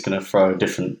think it's going to throw a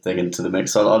different thing into the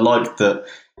mix. I like that,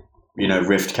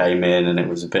 Rift came in and it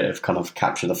was a bit of kind of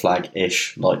capture the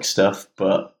flag-ish like stuff,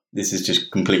 but this is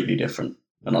just completely different.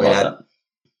 And I like that.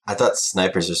 I thought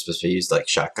snipers are supposed to be used like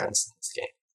shotguns in this game.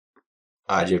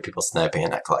 I do people sniping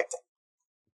and not collecting.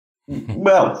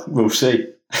 Well, we'll see.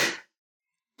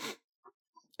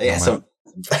 Yeah, so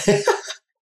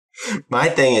my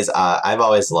thing is I've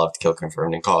always loved Kill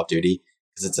Confirmed in Call of Duty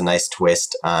because it's a nice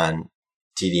twist on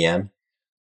TDM.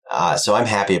 So I'm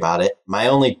happy about it. My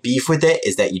only beef with it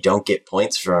is that you don't get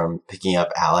points from picking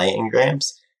up ally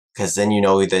engrams, because then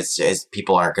that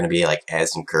people aren't going to be like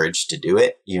as encouraged to do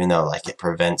it, even though like it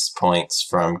prevents points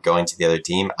from going to the other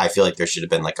team. I feel like there should have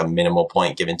been like a minimal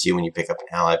point given to you when you pick up an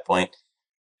ally point,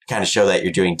 kind of show that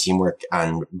you're doing teamwork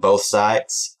on both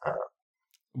sides.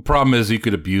 Problem is you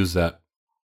could abuse that.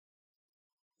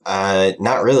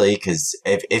 Not really, because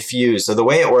so the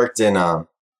way it worked in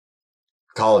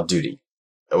Call of Duty,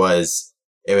 it was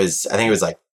I think it was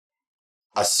like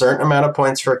a certain amount of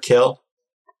points for a kill,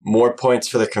 more points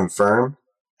for the confirm,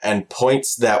 and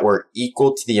points that were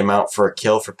equal to the amount for a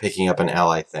kill for picking up an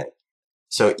ally thing.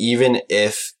 So even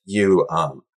if you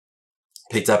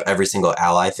picked up every single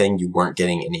ally thing, you weren't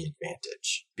getting any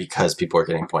advantage because people are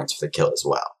getting points for the kill as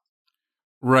well.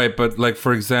 Right, but like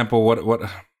for example, what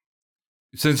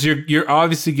since you're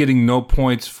obviously getting no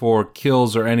points for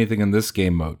kills or anything in this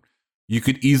game mode, you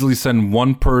could easily send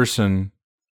one person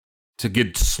to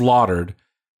get slaughtered.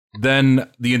 Then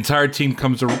the entire team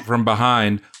comes from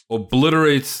behind,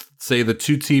 obliterates, say, the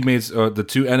two teammates or the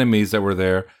two enemies that were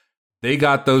there. They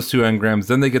got those 2 engrams.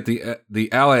 Then they get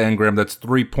the ally engram. That's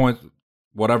 3 points,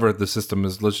 whatever the system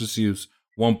is. Let's just use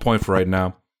 1 point for right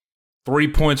now. 3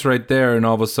 points right there, and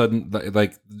all of a sudden,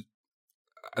 like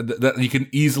that, you can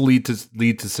easily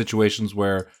lead to situations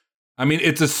where, I mean,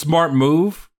 it's a smart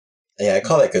move. Yeah, I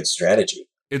call that good strategy.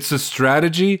 It's a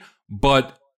strategy,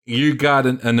 but you got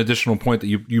an additional point that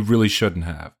you really shouldn't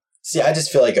have. See, I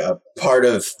just feel like a part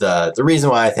of the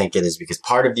reason why I think it is because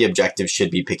part of the objective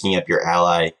should be picking up your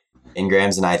ally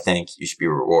engrams, and I think you should be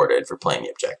rewarded for playing the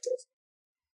objective.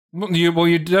 Well,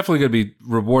 you're definitely going to be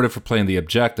rewarded for playing the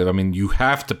objective. I mean, you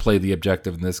have to play the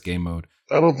objective in this game mode.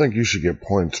 I don't think you should get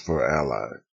points for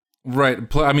ally. Right.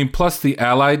 I mean, plus the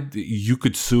allied, you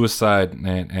could suicide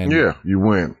and yeah, you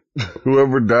win.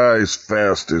 Whoever dies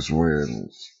fastest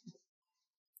wins.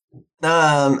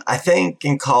 I think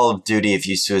in Call of Duty, if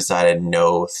you suicided,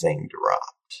 no thing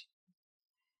dropped.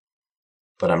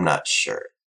 But I'm not sure.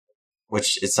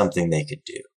 Which is something they could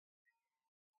do.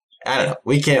 I don't know.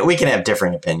 We can have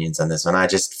different opinions on this one. I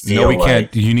just feel like... No, we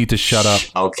can't. You need to shut up.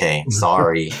 Okay,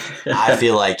 sorry. I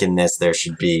feel like in this, there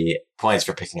should be points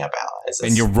for picking up allies.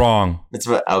 And you're wrong.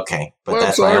 Okay, but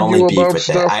that's my only beef with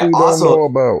that. I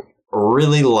also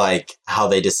really like how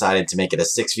they decided to make it a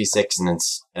 6v6 and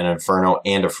an Inferno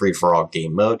and a free-for-all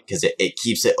game mode, because it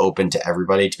keeps it open to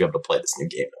everybody to be able to play this new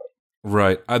game mode.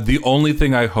 Right. The only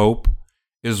thing I hope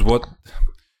is what...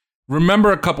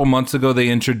 Remember a couple months ago they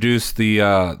introduced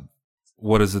the...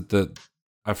 what is it?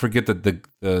 I forget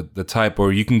the type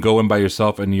where you can go in by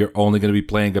yourself and you're only going to be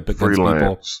playing against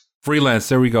people. Freelance.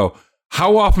 There we go.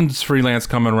 How often does freelance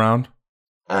come around?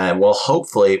 Well,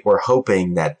 hopefully, we're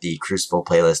hoping that the Crucible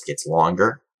playlist gets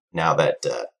longer now that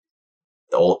the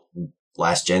old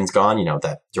last gen's gone. You know,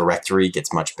 that directory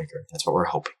gets much bigger. That's what we're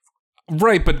hoping.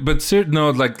 Right, but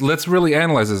no, like let's really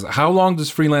analyze this. How long does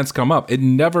freelance come up? It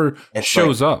never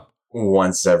shows up.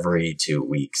 Once every 2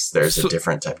 weeks, there's a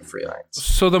different type of freelance.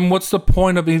 So then what's the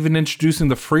point of even introducing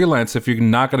the freelance if you're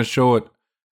not going to show it,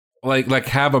 like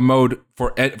have a mode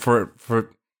for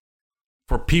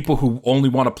people who only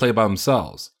want to play by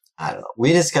themselves? I don't know.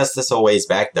 We discussed this a ways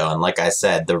back, though, and like I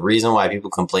said, the reason why people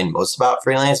complained most about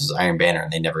freelance was Iron Banner,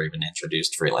 and they never even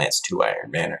introduced freelance to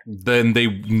Iron Banner. Then they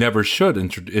never should.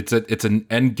 It's an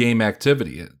end game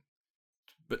activity.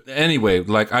 But anyway,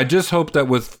 like I just hope that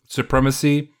with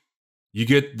Supremacy...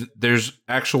 there's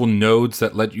actual nodes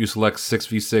that let you select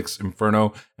 6v6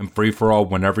 Inferno and free for all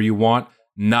whenever you want,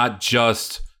 not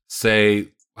just say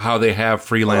how they have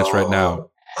freelance right now.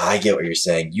 I get what you're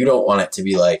saying. You don't want it to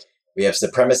be like we have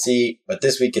Supremacy, but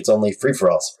this week it's only free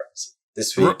for all Supremacy.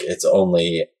 This week it's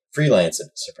only freelance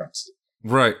Supremacy.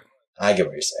 Right. I get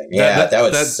what you're saying. Yeah, that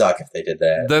would suck if they did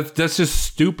that. That's just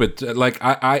stupid. Like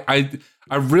I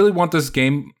really want this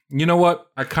game. You know what?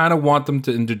 I kind of want them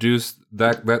to introduce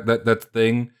that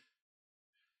thing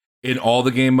in all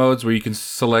the game modes where you can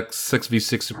select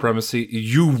 6v6 Supremacy.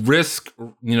 You risk,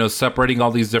 separating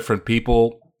all these different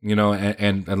people,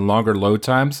 and longer load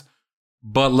times.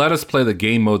 But let us play the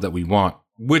game mode that we want,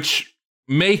 which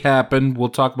may happen. We'll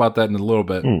talk about that in a little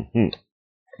bit. Mm-hmm.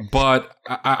 But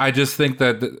I just think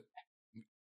that,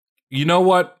 you know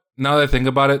what? Now that I think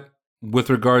about it, with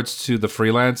regards to the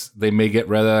freelance, they may get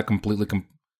rid of that completely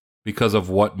because of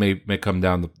what may come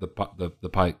down the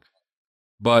pike.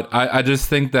 But I just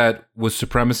think that with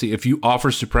Supremacy, if you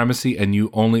offer Supremacy and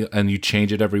you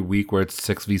change it every week where it's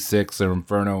 6v6 or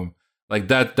Inferno, like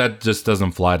that just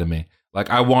doesn't fly to me. Like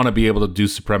I want to be able to do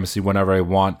Supremacy whenever I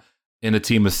want, in a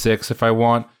team of 6 if I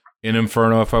want, in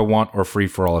Inferno if I want, or free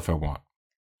for all if I want.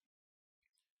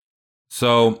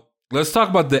 So let's talk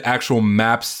about the actual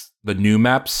maps, the new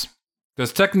maps,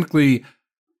 because technically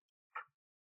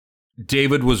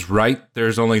David was right.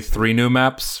 There's only 3 new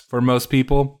maps for most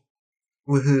people.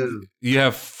 Woohoo! You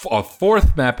have a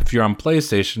 4th map if you're on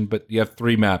PlayStation, but you have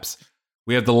 3 maps.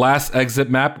 We have the Last Exit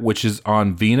map, which is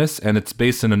on Venus, and it's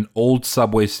based in an old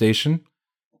subway station.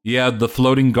 You have the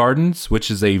Floating Gardens,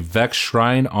 which is a Vex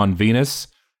shrine on Venus.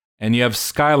 And you have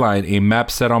Skyline, a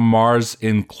map set on Mars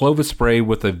in Clovis Bray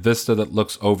with a vista that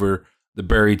looks over the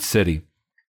Buried City.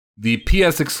 The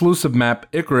PS exclusive map,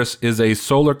 Icarus, is a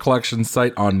solar collection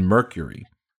site on Mercury.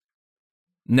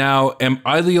 Now, am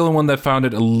I the only one that found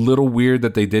it a little weird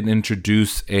that they didn't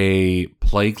introduce a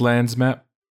Plague Lands map?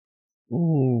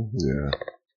 Yeah.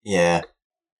 Yeah.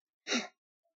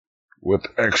 With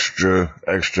extra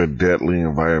deadly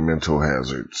environmental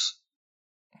hazards.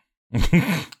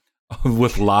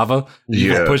 With lava?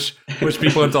 You Yeah. push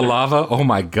people into lava? Oh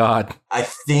my god. I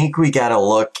think we got to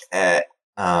look at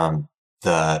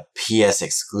the PS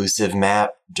exclusive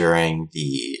map during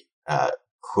the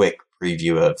quick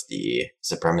preview of the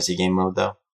Supremacy game mode,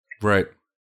 though. Right.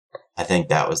 I think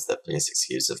that was the PS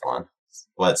exclusive one.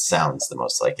 Well, it sounds the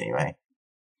most like anyway.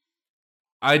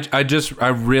 I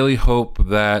really hope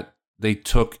that they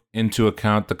took into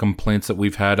account the complaints that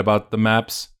we've had about the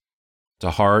maps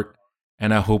to heart,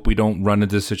 and I hope we don't run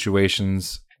into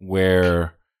situations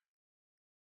where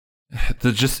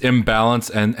there's just imbalance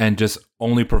and just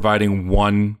only providing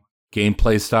one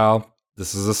gameplay style.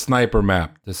 This is a sniper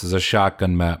map. This is a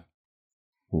shotgun map.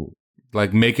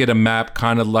 Like, make it a map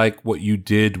kind of like what you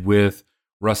did with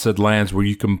Rusted Lands, where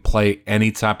you can play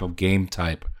any type of game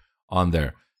type on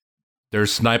there.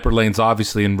 There's sniper lanes,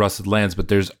 obviously, in Rusted Lands, but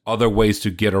there's other ways to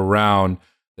get around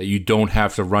that you don't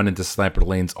have to run into sniper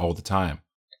lanes all the time.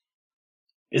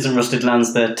 Isn't Rusted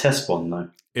Lands their test one, though?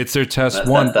 It's their test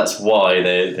one. That's why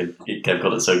they've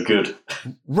got it so good.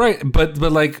 Right, but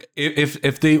like,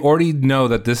 if they already know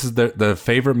that this is their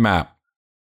favorite map,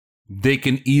 they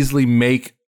can easily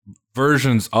make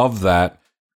versions of that.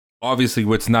 Obviously,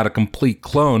 it's not a complete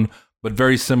clone, but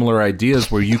very similar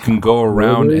ideas where you can go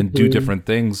around and do different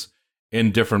things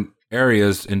in different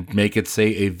areas and make it, say,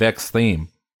 a Vex theme.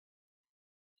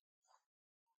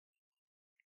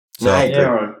 So, No, I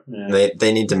agree. Yeah.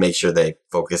 They need to make sure they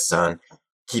focus on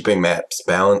keeping maps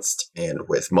balanced and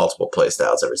with multiple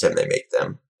playstyles every time they make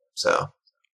them.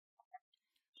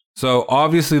 So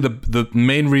obviously the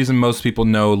main reason most people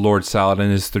know Lord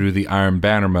Saladin is through the Iron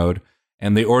Banner mode,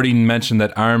 and they already mentioned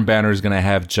that Iron Banner is going to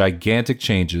have gigantic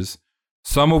changes,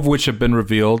 some of which have been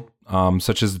revealed,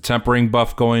 such as the tempering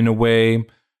buff going away.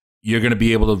 You're going to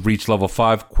be able to reach level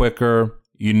 5 quicker.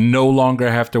 You no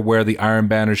longer have to wear the Iron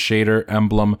Banner shader,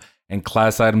 emblem, and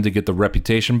class item to get the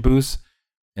reputation boost,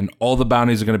 and all the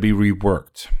bounties are going to be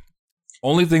reworked.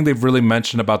 Only thing they've really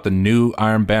mentioned about the new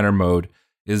Iron Banner mode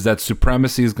is that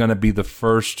Supremacy is going to be the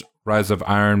first Rise of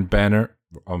Iron Banner.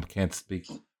 Can't speak.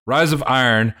 Rise of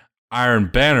Iron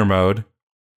Banner mode.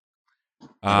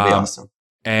 That'd be awesome.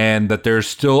 And that there's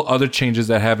still other changes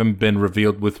that haven't been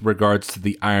revealed with regards to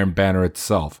the Iron Banner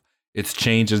itself. It's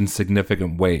changed in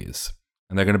significant ways.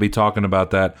 And they're going to be talking about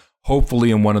that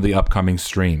hopefully in one of the upcoming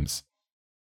streams.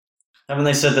 Haven't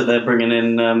they said that they're bringing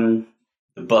in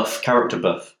the character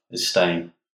buff is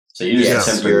staying? So you lose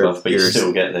the temporary buff, but you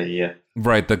still get the...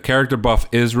 Right, the character buff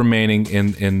is remaining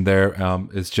in there.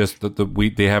 It's just that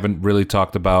they haven't really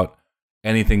talked about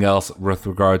anything else with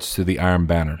regards to the Iron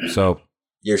Banner. So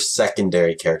your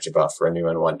secondary character buff, for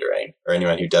anyone wondering, or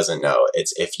anyone who doesn't know,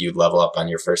 it's if you level up on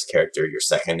your first character, your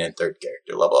second and third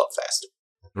character level up faster.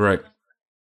 Right.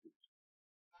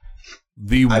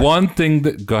 One thing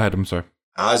that... Go ahead, I'm sorry.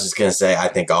 I was just going to say, I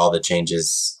think all the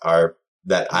changes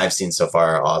that I've seen so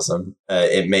far are awesome.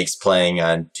 It makes playing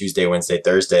on Tuesday, Wednesday,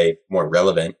 Thursday more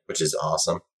relevant, which is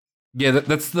awesome. Yeah,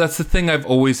 that's the thing I've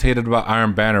always hated about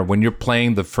Iron Banner. When you're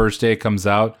playing the first day it comes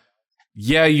out,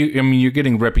 yeah, you're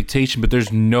getting reputation, but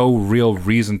there's no real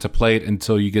reason to play it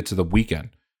until you get to the weekend.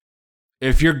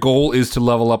 If your goal is to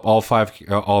level up all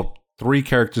 3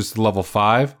 characters to level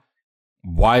 5,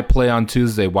 why play on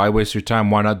Tuesday? Why waste your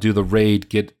time? Why not do the raid,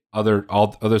 get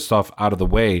all other stuff out of the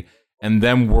way, and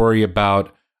then worry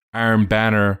about Iron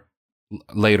Banner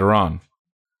later on?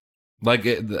 Like,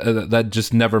 that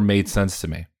just never made sense to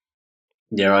me.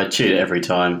 Yeah, I cheat it every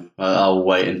time. I'll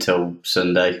wait until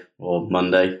Sunday or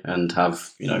Monday and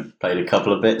have, played a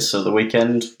couple of bits of the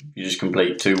weekend. You just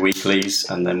complete 2 weeklies,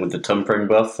 and then with the tempering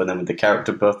buff and then with the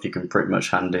character buff, you can pretty much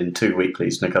hand in 2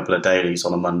 weeklies and a couple of dailies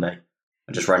on a Monday.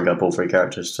 I just rank up all 3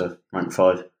 characters to rank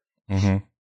 5. Mm-hmm.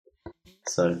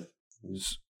 So...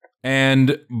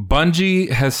 And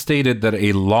Bungie has stated that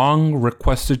a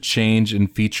long-requested change in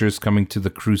features coming to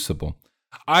the Crucible.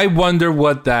 I wonder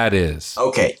what that is.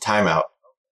 Okay, timeout.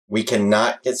 We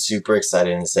cannot get super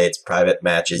excited and say it's private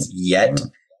matches yet,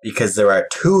 because there are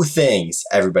 2 things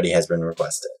everybody has been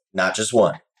requesting, not just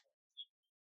one.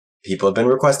 People have been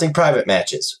requesting private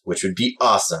matches, which would be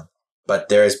awesome, but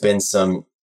there has been some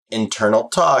internal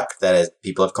talk that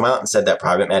people have come out and said that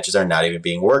private matches are not even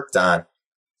being worked on.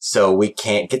 So we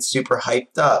can't get super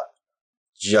hyped up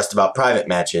just about private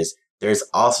matches. There's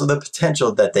also the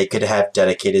potential that they could have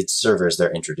dedicated servers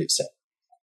they're introducing.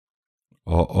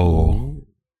 Uh-oh.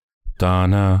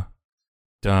 Donna.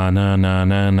 Donna, na,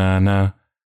 na, na, na.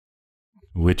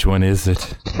 Which one is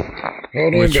it?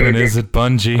 Hold on, Which one baby. is it,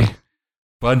 Bungie?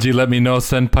 Bungie, let me know,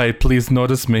 Senpai. Please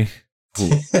notice me.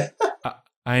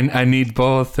 I need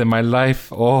both in my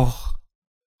life. Oh.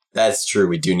 That's true.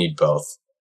 We do need both.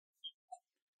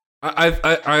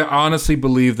 I honestly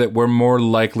believe that we're more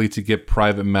likely to get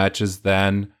private matches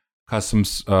than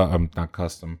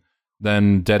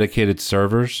than dedicated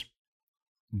servers,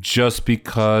 just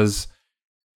because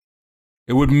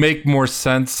it would make more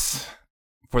sense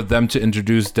for them to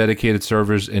introduce dedicated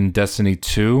servers in Destiny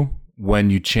 2 when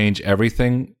you change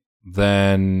everything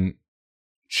than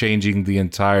changing the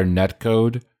entire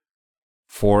netcode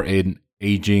for an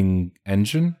aging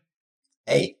engine.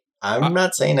 Hey, I'm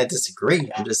not saying I disagree.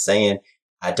 I'm just saying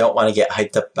I don't want to get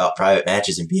hyped up about private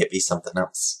matches and be something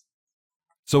else.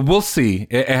 So we'll see.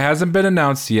 It hasn't been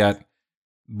announced yet,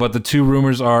 but the two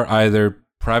rumors are either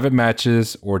private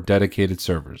matches or dedicated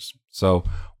servers. So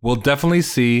we'll definitely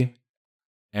see,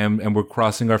 and we're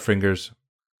crossing our fingers.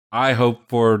 I hope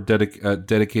for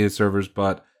dedicated servers,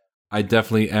 but I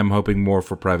definitely am hoping more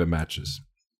for private matches.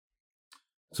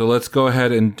 So let's go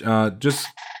ahead and just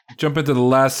jump into the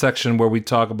last section where we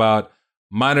talk about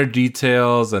minor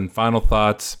details and final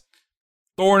thoughts.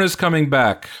 Thorn is coming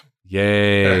back.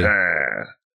 Yay.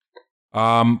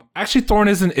 Actually, Thorn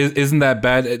isn't that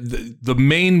bad. The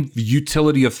main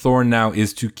utility of Thorn now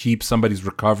is to keep somebody's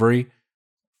recovery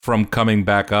from coming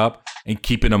back up and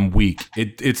keeping them weak.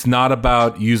 It's not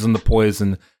about using the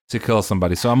poison to kill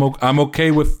somebody. So I'm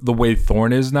okay with the way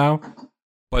Thorn is now.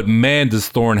 But man, does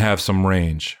Thorn have some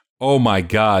range. Oh my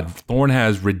god, Thorn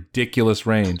has ridiculous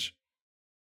range.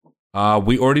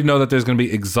 We already know that there's going to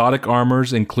be exotic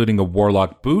armors, including a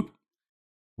Warlock boot.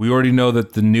 We already know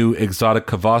that the new exotic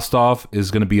Kvostov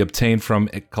is going to be obtained from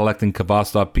collecting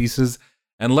Kvostov pieces.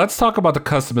 And let's talk about the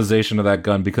customization of that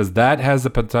gun, because that has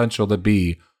the potential to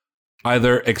be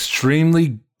either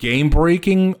extremely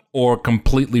game-breaking or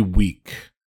completely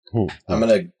weak. I'm going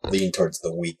to lean towards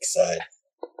the weak side.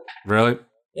 Really?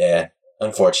 Yeah,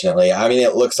 unfortunately. I mean,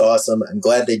 it looks awesome. I'm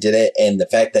glad they did it. And the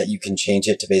fact that you can change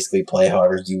it to basically play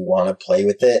however you want to play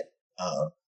with it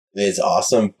is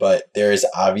awesome. But there is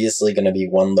obviously going to be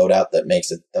one loadout that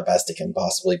makes it the best it can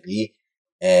possibly be.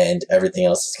 And everything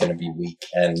else is going to be weak.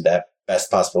 And that best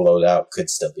possible loadout could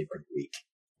still be pretty weak.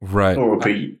 Right. Or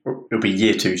it'll be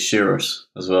year 2 Shiros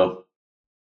as well.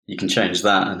 You can change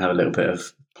that and have a little bit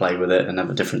of play with it and have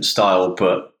a different style,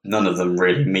 but none of them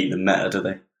really meet the meta, do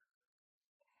they?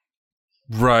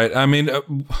 Right. I mean,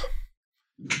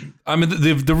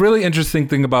 the really interesting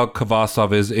thing about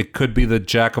Kvostov is it could be the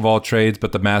jack of all trades,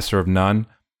 but the master of none.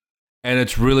 And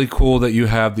it's really cool that you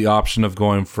have the option of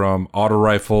going from auto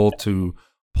rifle to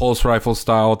pulse rifle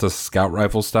style to scout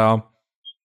rifle style.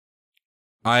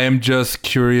 I am just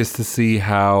curious to see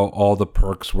how all the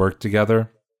perks work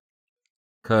together.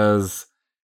 Because,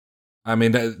 I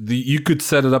mean, you could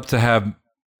set it up to have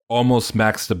almost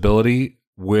max stability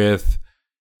with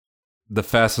the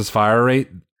fastest fire rate,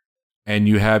 and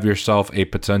you have yourself a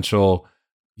potential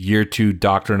year 2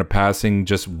 Doctrine of Passing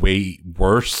just way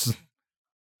worse.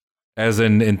 As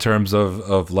in terms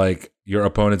of like your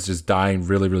opponent's just dying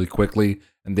really, really quickly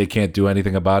and they can't do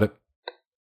anything about it.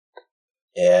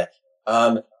 Yeah.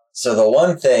 So the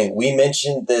one thing, we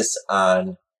mentioned this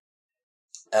on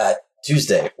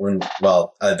Tuesday,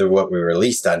 what we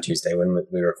released on Tuesday when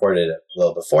we recorded it a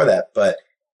little before that, but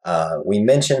we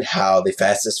mentioned how the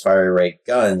fastest fire rate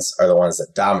guns are the ones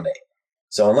that dominate.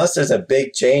 So unless there's a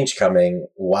big change coming,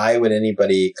 why would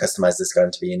anybody customize this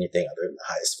gun to be anything other than the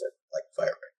highest fire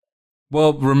rate?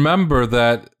 Well, remember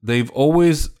that they've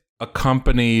always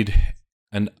accompanied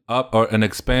an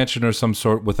expansion or some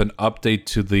sort with an update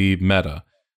to the meta.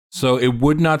 So it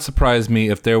would not surprise me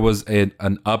if there was an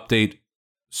update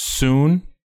soon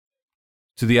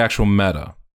to the actual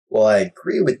meta. Well, I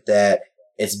agree with that.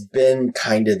 It's been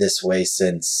kind of this way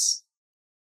since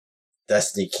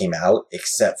Destiny came out,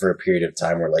 except for a period of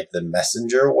time where like the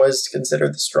Messenger was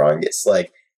considered the strongest.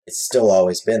 Like, it's still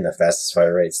always been the fastest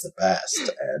fire rate's the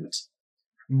best, and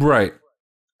right.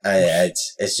 It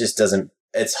just doesn't.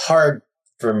 It's hard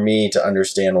for me to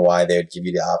understand why they would give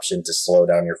you the option to slow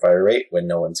down your fire rate when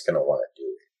no one's going to want to do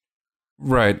it.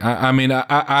 Right. I mean,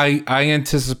 I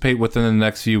anticipate within the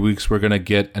next few weeks we're going to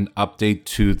get an update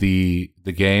to the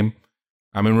game.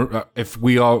 I mean, if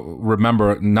we all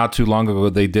remember, not too long ago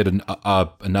they did an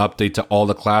update to all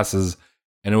the classes,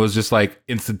 and it was just like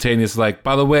instantaneous. Like,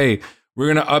 by the way,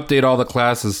 we're going to update all the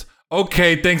classes.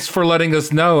 Okay, thanks for letting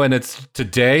us know. And it's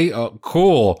today.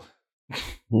 Cool.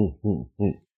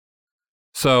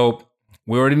 So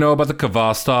We already know about the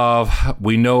Kvastov.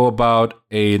 We know about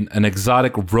an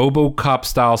exotic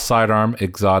RoboCop-style sidearm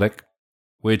exotic,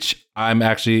 which I'm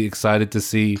actually excited to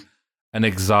see an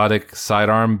exotic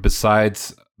sidearm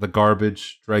besides the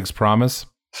garbage Dreg's Promise.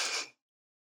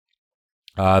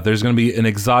 There's going to be an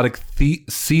exotic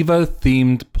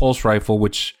Siva-themed pulse rifle,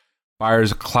 which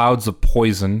fires clouds of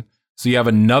poison. So you have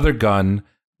another gun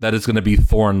that is going to be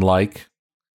Thorn-like.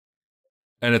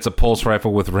 And it's a pulse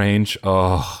rifle with range.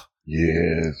 Oh.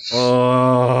 Yes.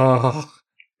 Oh.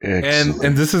 Excellent.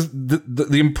 And this is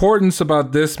the importance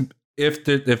about this. If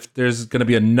there's going to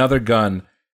be another gun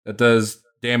that does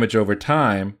damage over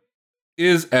time,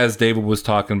 is, as David was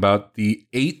talking about, the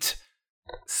 8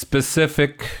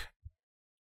 specific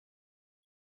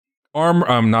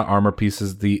not armor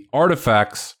pieces, the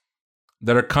artifacts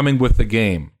that are coming with the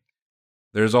game.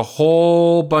 There's a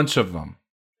whole bunch of them,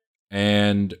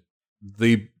 and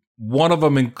one of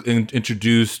them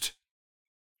introduced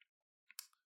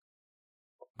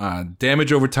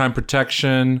damage over time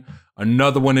protection.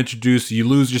 Another one introduced you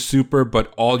lose your super,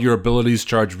 but all your abilities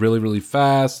charge really, really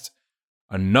fast.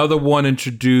 Another one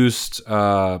introduced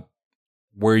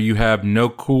where you have no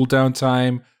cooldown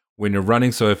time when you're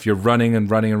running. So if you're running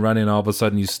and running and running, all of a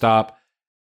sudden you stop,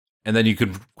 and then you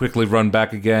can quickly run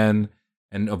back again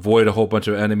and avoid a whole bunch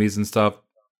of enemies and stuff.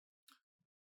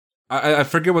 I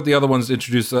forget what the other ones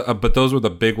introduced, but those were the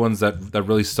big ones that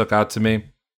really stuck out to me.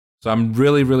 So I'm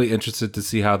really, really interested to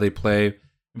see how they play.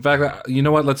 In fact, you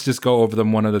know what? Let's just go over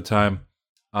them one at a time.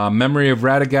 Memory of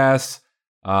Radagast,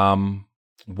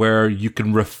 where you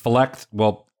can reflect.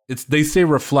 Well, they say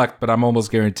reflect, but I'm almost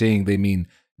guaranteeing they mean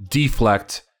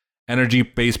deflect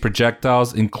energy-based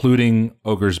projectiles, including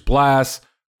Ogre's Blast,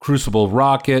 Crucible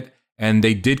Rocket, and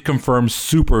they did confirm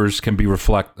supers can be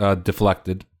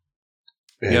deflected.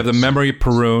 You have the Memory of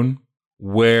Perun,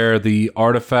 where the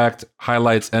artifact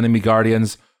highlights enemy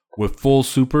guardians with full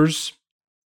supers.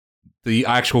 The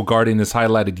actual guardian is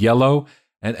highlighted yellow,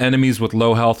 and enemies with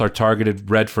low health are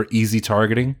targeted red for easy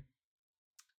targeting.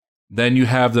 Then you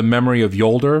have the Memory of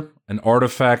Yolder, an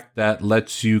artifact that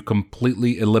lets you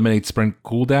completely eliminate sprint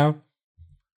cooldown.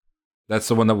 That's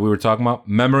the one that we were talking about.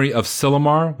 Memory of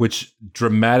Silumar, which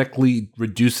dramatically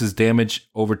reduces damage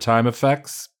over time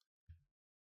effects.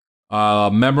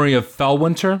 Memory of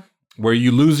Felwinter, where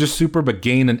you lose your super but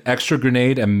gain an extra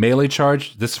grenade and melee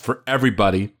charge. This is for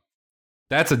everybody.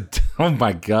 Oh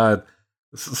my god.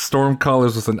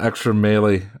 Stormcallers with an extra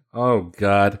melee. Oh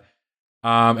god.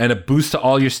 And a boost to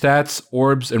all your stats,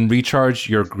 orbs, and recharge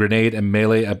your grenade and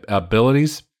melee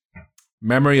abilities.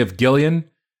 Memory of Gillian,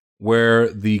 where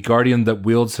the guardian that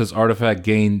wields his artifact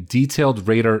gain detailed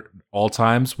radar all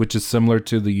times, which is similar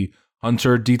to the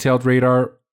hunter detailed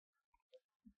radar.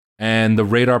 And the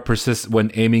radar persists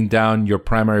when aiming down your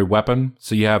primary weapon,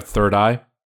 so you have third eye.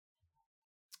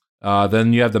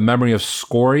 Then you have the Memory of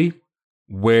Scory,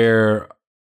 where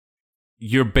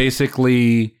you're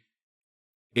basically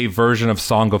a version of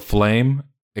Song of Flame,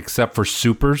 except for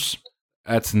supers.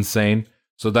 That's insane.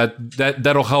 So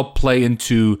that'll help play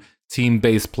into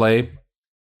team-based play.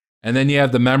 And then you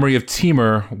have the Memory of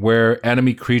Temur, where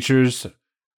enemy creatures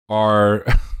are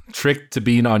tricked to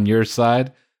being on your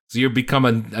side. So you become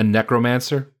a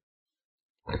necromancer.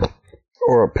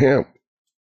 Or a pimp.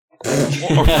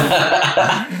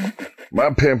 My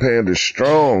pimp hand is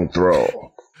strong,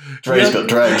 throw. Dre's got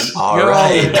dregs. All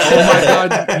right. Oh my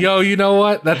god. Yo, you know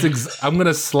what? I'm going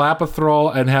to slap a thrall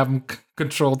and have him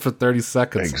controlled for 30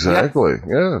 seconds. Exactly.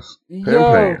 Yes. Pimp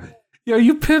hand. Yo,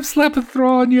 you pimp slap a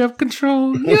thrall and you have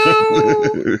control. Yo,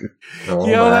 Oh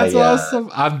yo, that's my God. awesome.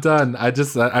 I'm done. I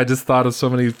just thought of so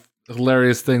many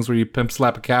hilarious things where you pimp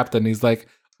slap a captain. He's like,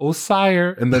 "Oh,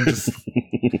 sire," and then just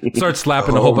start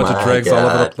slapping a whole bunch of my dregs all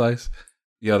over the God. place.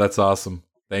 Yo, that's awesome.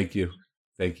 Thank you.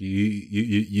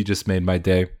 You just made my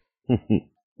day.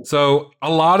 So a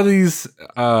lot of these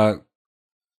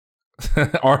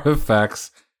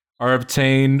artifacts are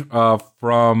obtained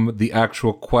from the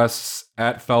actual quests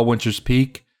at Felwinter's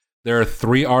Peak. There are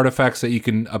 3 artifacts that you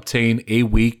can obtain a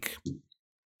week,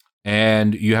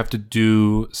 and you have to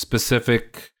do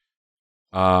specific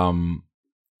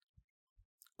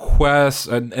quests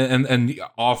and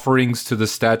offerings to the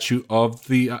statue of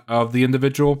the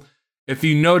individual. If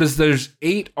you notice, there's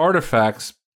 8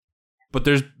 artifacts, but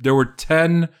there were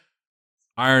 10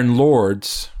 Iron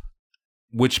Lords,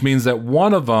 which means that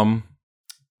one of them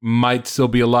might still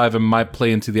be alive and might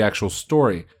play into the actual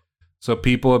story. So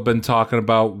people have been talking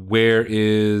about where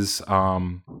is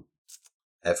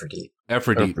Aphrodite.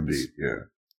 Aphrodite, yeah.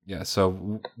 Yeah,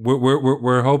 so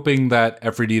we're hoping that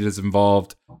Aphrodite is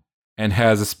involved and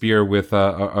has a spear with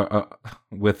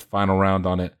final round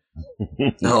on it.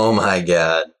 Oh my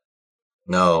God.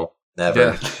 No,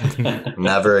 never.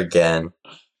 Never again.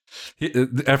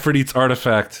 Effort eats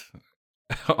artifact.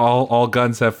 All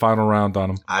guns have final round on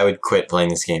them. I would quit playing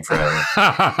this game forever.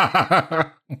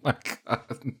 Oh my God.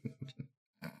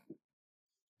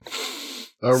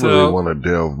 I really want to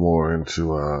delve more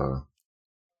into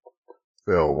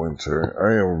Fellwinter.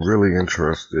 I am really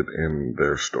interested in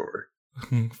their story.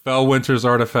 Fellwinter's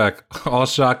artifact. All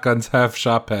shotguns have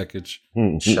shot package.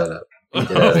 Shut up.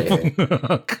 Get out of here.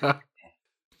 Oh, God.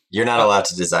 You're not allowed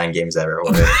to design games ever.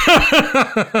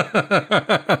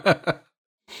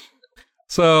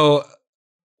 So,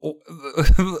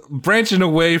 branching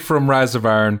away from Rise of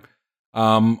Iron,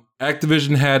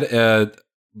 Activision had a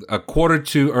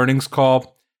Q2 earnings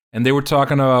call, and they were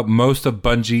talking about most of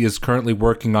Bungie is currently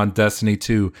working on Destiny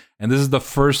 2, and this is the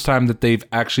first time that they've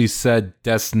actually said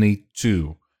Destiny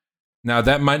 2. Now,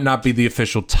 that might not be the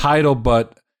official title,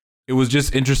 but it was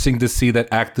just interesting to see that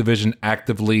Activision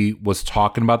actively was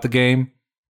talking about the game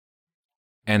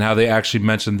and how they actually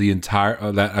mentioned the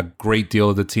entire that a great deal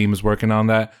of the team is working on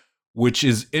that, which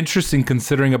is interesting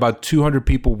considering about 200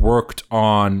 people worked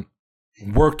or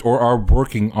are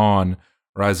working on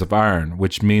Rise of Iron,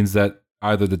 which means that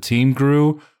either the team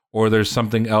grew or there's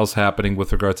something else happening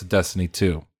with regard to Destiny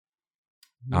 2.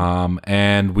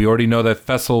 And we already know that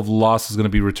Festival of Lost is going to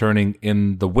be returning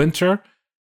in the winter,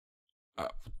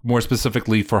 more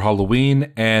specifically for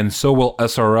Halloween, and so will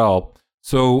SRL.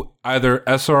 So either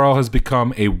SRL has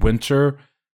become a winter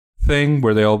thing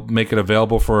where they'll make it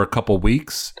available for a couple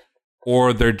weeks,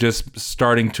 or they're just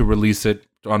starting to release it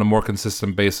on a more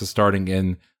consistent basis starting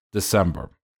in December.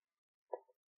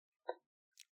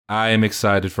 I am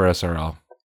excited for SRL.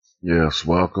 Yes,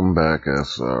 welcome back,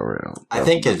 SRL. I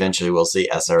think eventually we'll see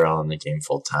SRL in the game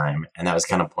full time, and that was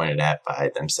kind of pointed at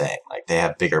by them saying like they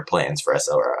have bigger plans for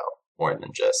SRL more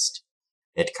than just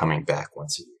it coming back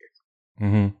once a year.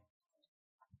 Mm-hmm.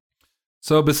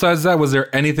 So besides that, was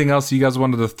there anything else you guys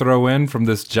wanted to throw in from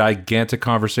this gigantic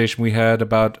conversation we had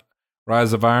about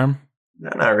Rise of Iron?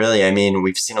 No, not really. I mean,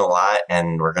 we've seen a lot,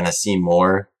 and we're going to see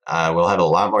more. We'll have a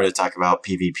lot more to talk about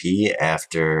PvP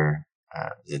after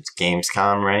it's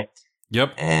Gamescom, right?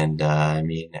 Yep. And I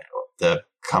mean, the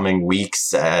coming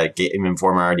weeks, Game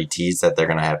Informer already teased that they're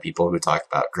going to have people who talk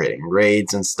about creating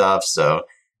raids and stuff. So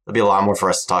there'll be a lot more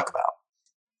for us to talk about.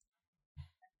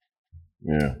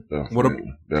 Yeah,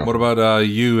 definitely. What about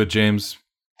you, James?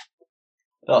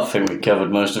 I think we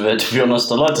covered most of it, to be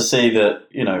honest. I'd like to see that,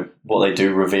 what they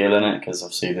do reveal in it, because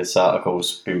obviously this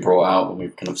article's been brought out and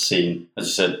we've kind of seen, as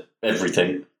you said,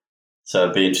 everything. So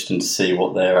it'd be interesting to see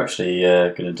what they're actually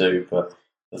going to do. But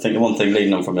I think the one thing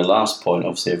leading on from the last point,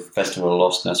 obviously, of Festival of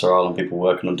Lost and SRL and people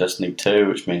working on Destiny 2,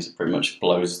 which means it pretty much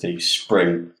blows the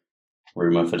spring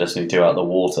rumour for Destiny 2 out of the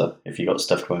water if you got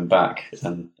stuff coming back.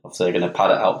 And obviously they're going to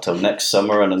pad it out till next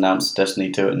summer and announce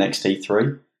Destiny 2 at next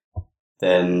E3.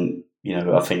 Then,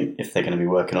 I think if they're going to be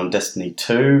working on Destiny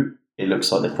 2, it looks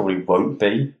like there probably won't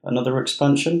be another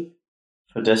expansion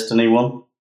for Destiny 1.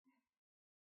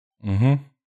 Mm-hmm.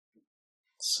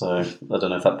 So I don't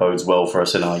know if that bodes well for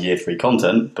us in our Year 3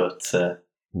 content, but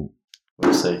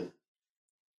we'll see.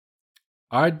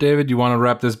 All right, David, you want to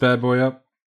wrap this bad boy up?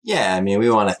 Yeah, I mean,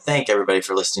 we want to thank everybody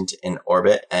for listening to In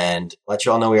Orbit and let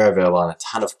you all know we are available on a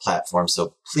ton of platforms,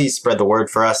 so please spread the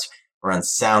word for us. We're on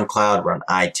SoundCloud, we're on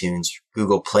iTunes,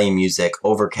 Google Play Music,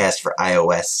 Overcast for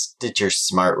iOS, Stitcher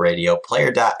Smart Radio,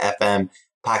 Player.fm,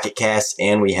 Pocket Cast,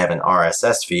 and we have an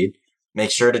RSS feed. Make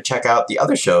sure to check out the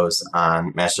other shows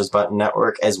on Masters Button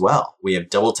Network as well. We have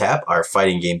Double Tap, our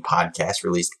fighting game podcast,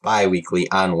 released bi-weekly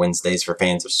on Wednesdays for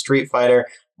fans of Street Fighter,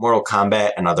 Mortal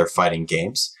Kombat, and other fighting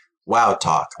games. WoW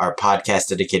Talk, our podcast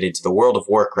dedicated to the World of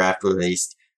Warcraft,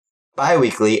 released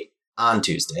bi-weekly on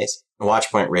Tuesdays.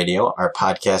 Watchpoint Radio, our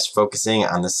podcast focusing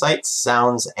on the sights,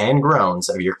 sounds, and groans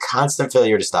of your constant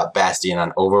failure to stop Bastion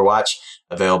on Overwatch,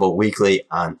 available weekly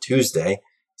on Tuesday.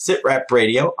 SitRep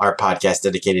Radio, our podcast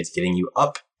dedicated to getting you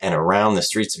up and around the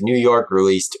streets of New York,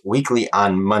 released weekly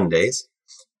on Mondays.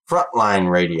 Frontline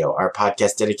Radio, our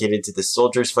podcast dedicated to the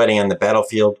soldiers fighting on the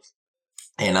battlefield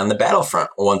and on the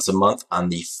battlefront once a month on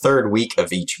the third week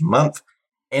of each month.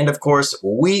 And of course,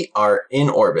 we are In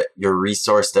Orbit, your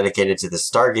resource dedicated to the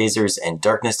Stargazers and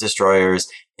Darkness Destroyers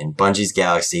in Bungie's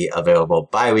Galaxy, available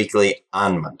bi-weekly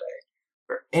on Monday.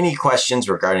 For any questions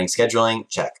regarding scheduling,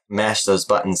 check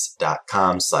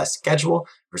mashthosebuttons.com/schedule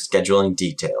for scheduling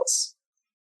details.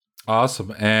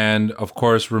 Awesome. And of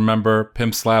course, remember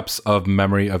Pimp Slaps of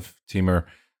Memory of Teamer.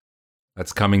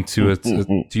 That's coming to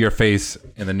your face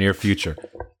in the near future.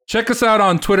 Check us out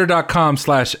on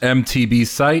twitter.com/MTB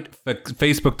site,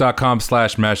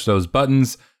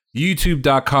 Facebook.com/mashthosebuttons,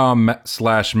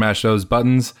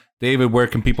 YouTube.com/mashthosebuttons, David, where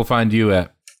can people find you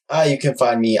at? You can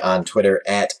find me on Twitter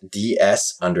at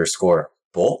 @DS_Bolt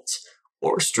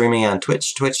or streaming on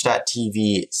Twitch,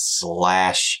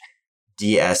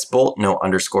 twitch.tv/DSBolt. No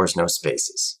underscores, no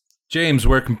spaces. James,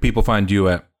 where can people find you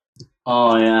at?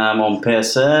 I am on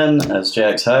PSN as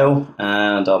JX Hale,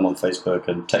 and I'm on Facebook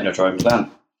and Technodrome Clan.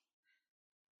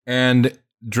 And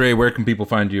Dre, where can people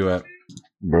find you at?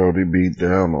 Brody beat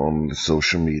down on the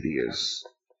social medias.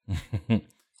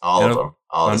 All of them.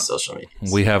 All the social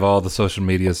medias. We have all the social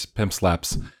medias, pimp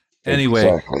slaps. Anyway,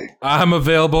 Exactly. I'm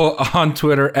available on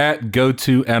Twitter at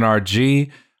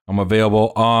GoToNRG. I'm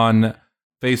available on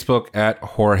Facebook at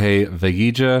Jorge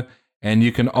Veguilla. And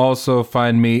you can also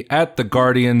find me at the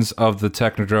Guardians of the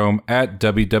Technodrome at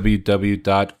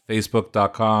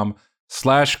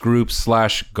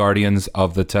www.facebook.com/group/Guardians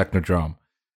of the Technodrome.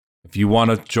 If you want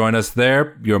to join us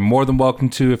there, you're more than welcome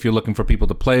to if you're looking for people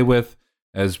to play with,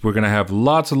 as we're going to have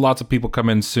lots and lots of people come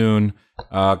in soon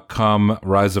come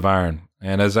Rise of Iron.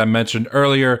 And as I mentioned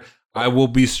earlier, I will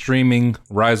be streaming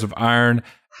Rise of Iron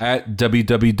at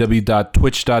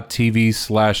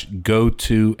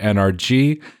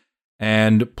www.twitch.tv/GoToNRG.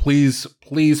 And please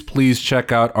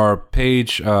check out our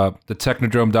page,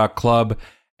 thetechnodrome.club,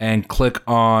 and click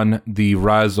on the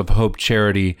Rise of Hope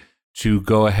charity to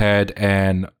go ahead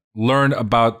and learn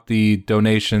about the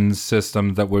donation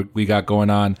system that we got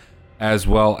going on, as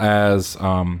well as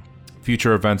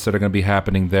future events that are going to be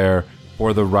happening there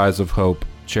for the Rise of Hope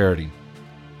charity.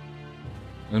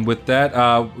 And with that,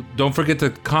 don't forget to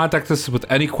contact us with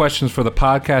any questions for the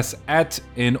podcast at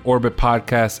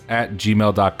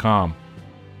inorbitpodcast@gmail.com.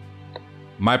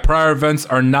 My prior events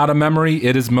are not a memory,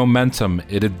 it is momentum.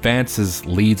 It advances,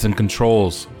 leads, and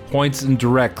controls, points and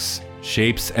directs,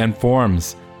 shapes and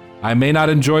forms. I may not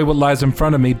enjoy what lies in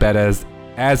front of me, but as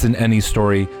in any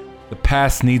story, the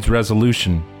past needs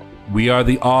resolution. We are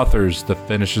the authors, the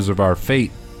finishers of our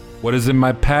fate. What is in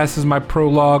my past is my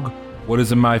prologue. What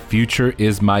is in my future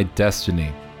is my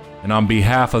destiny. And on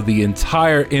behalf of the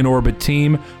entire In Orbit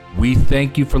team, we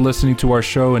thank you for listening to our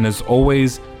show. And as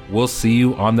always, we'll see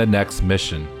you on the next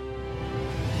mission.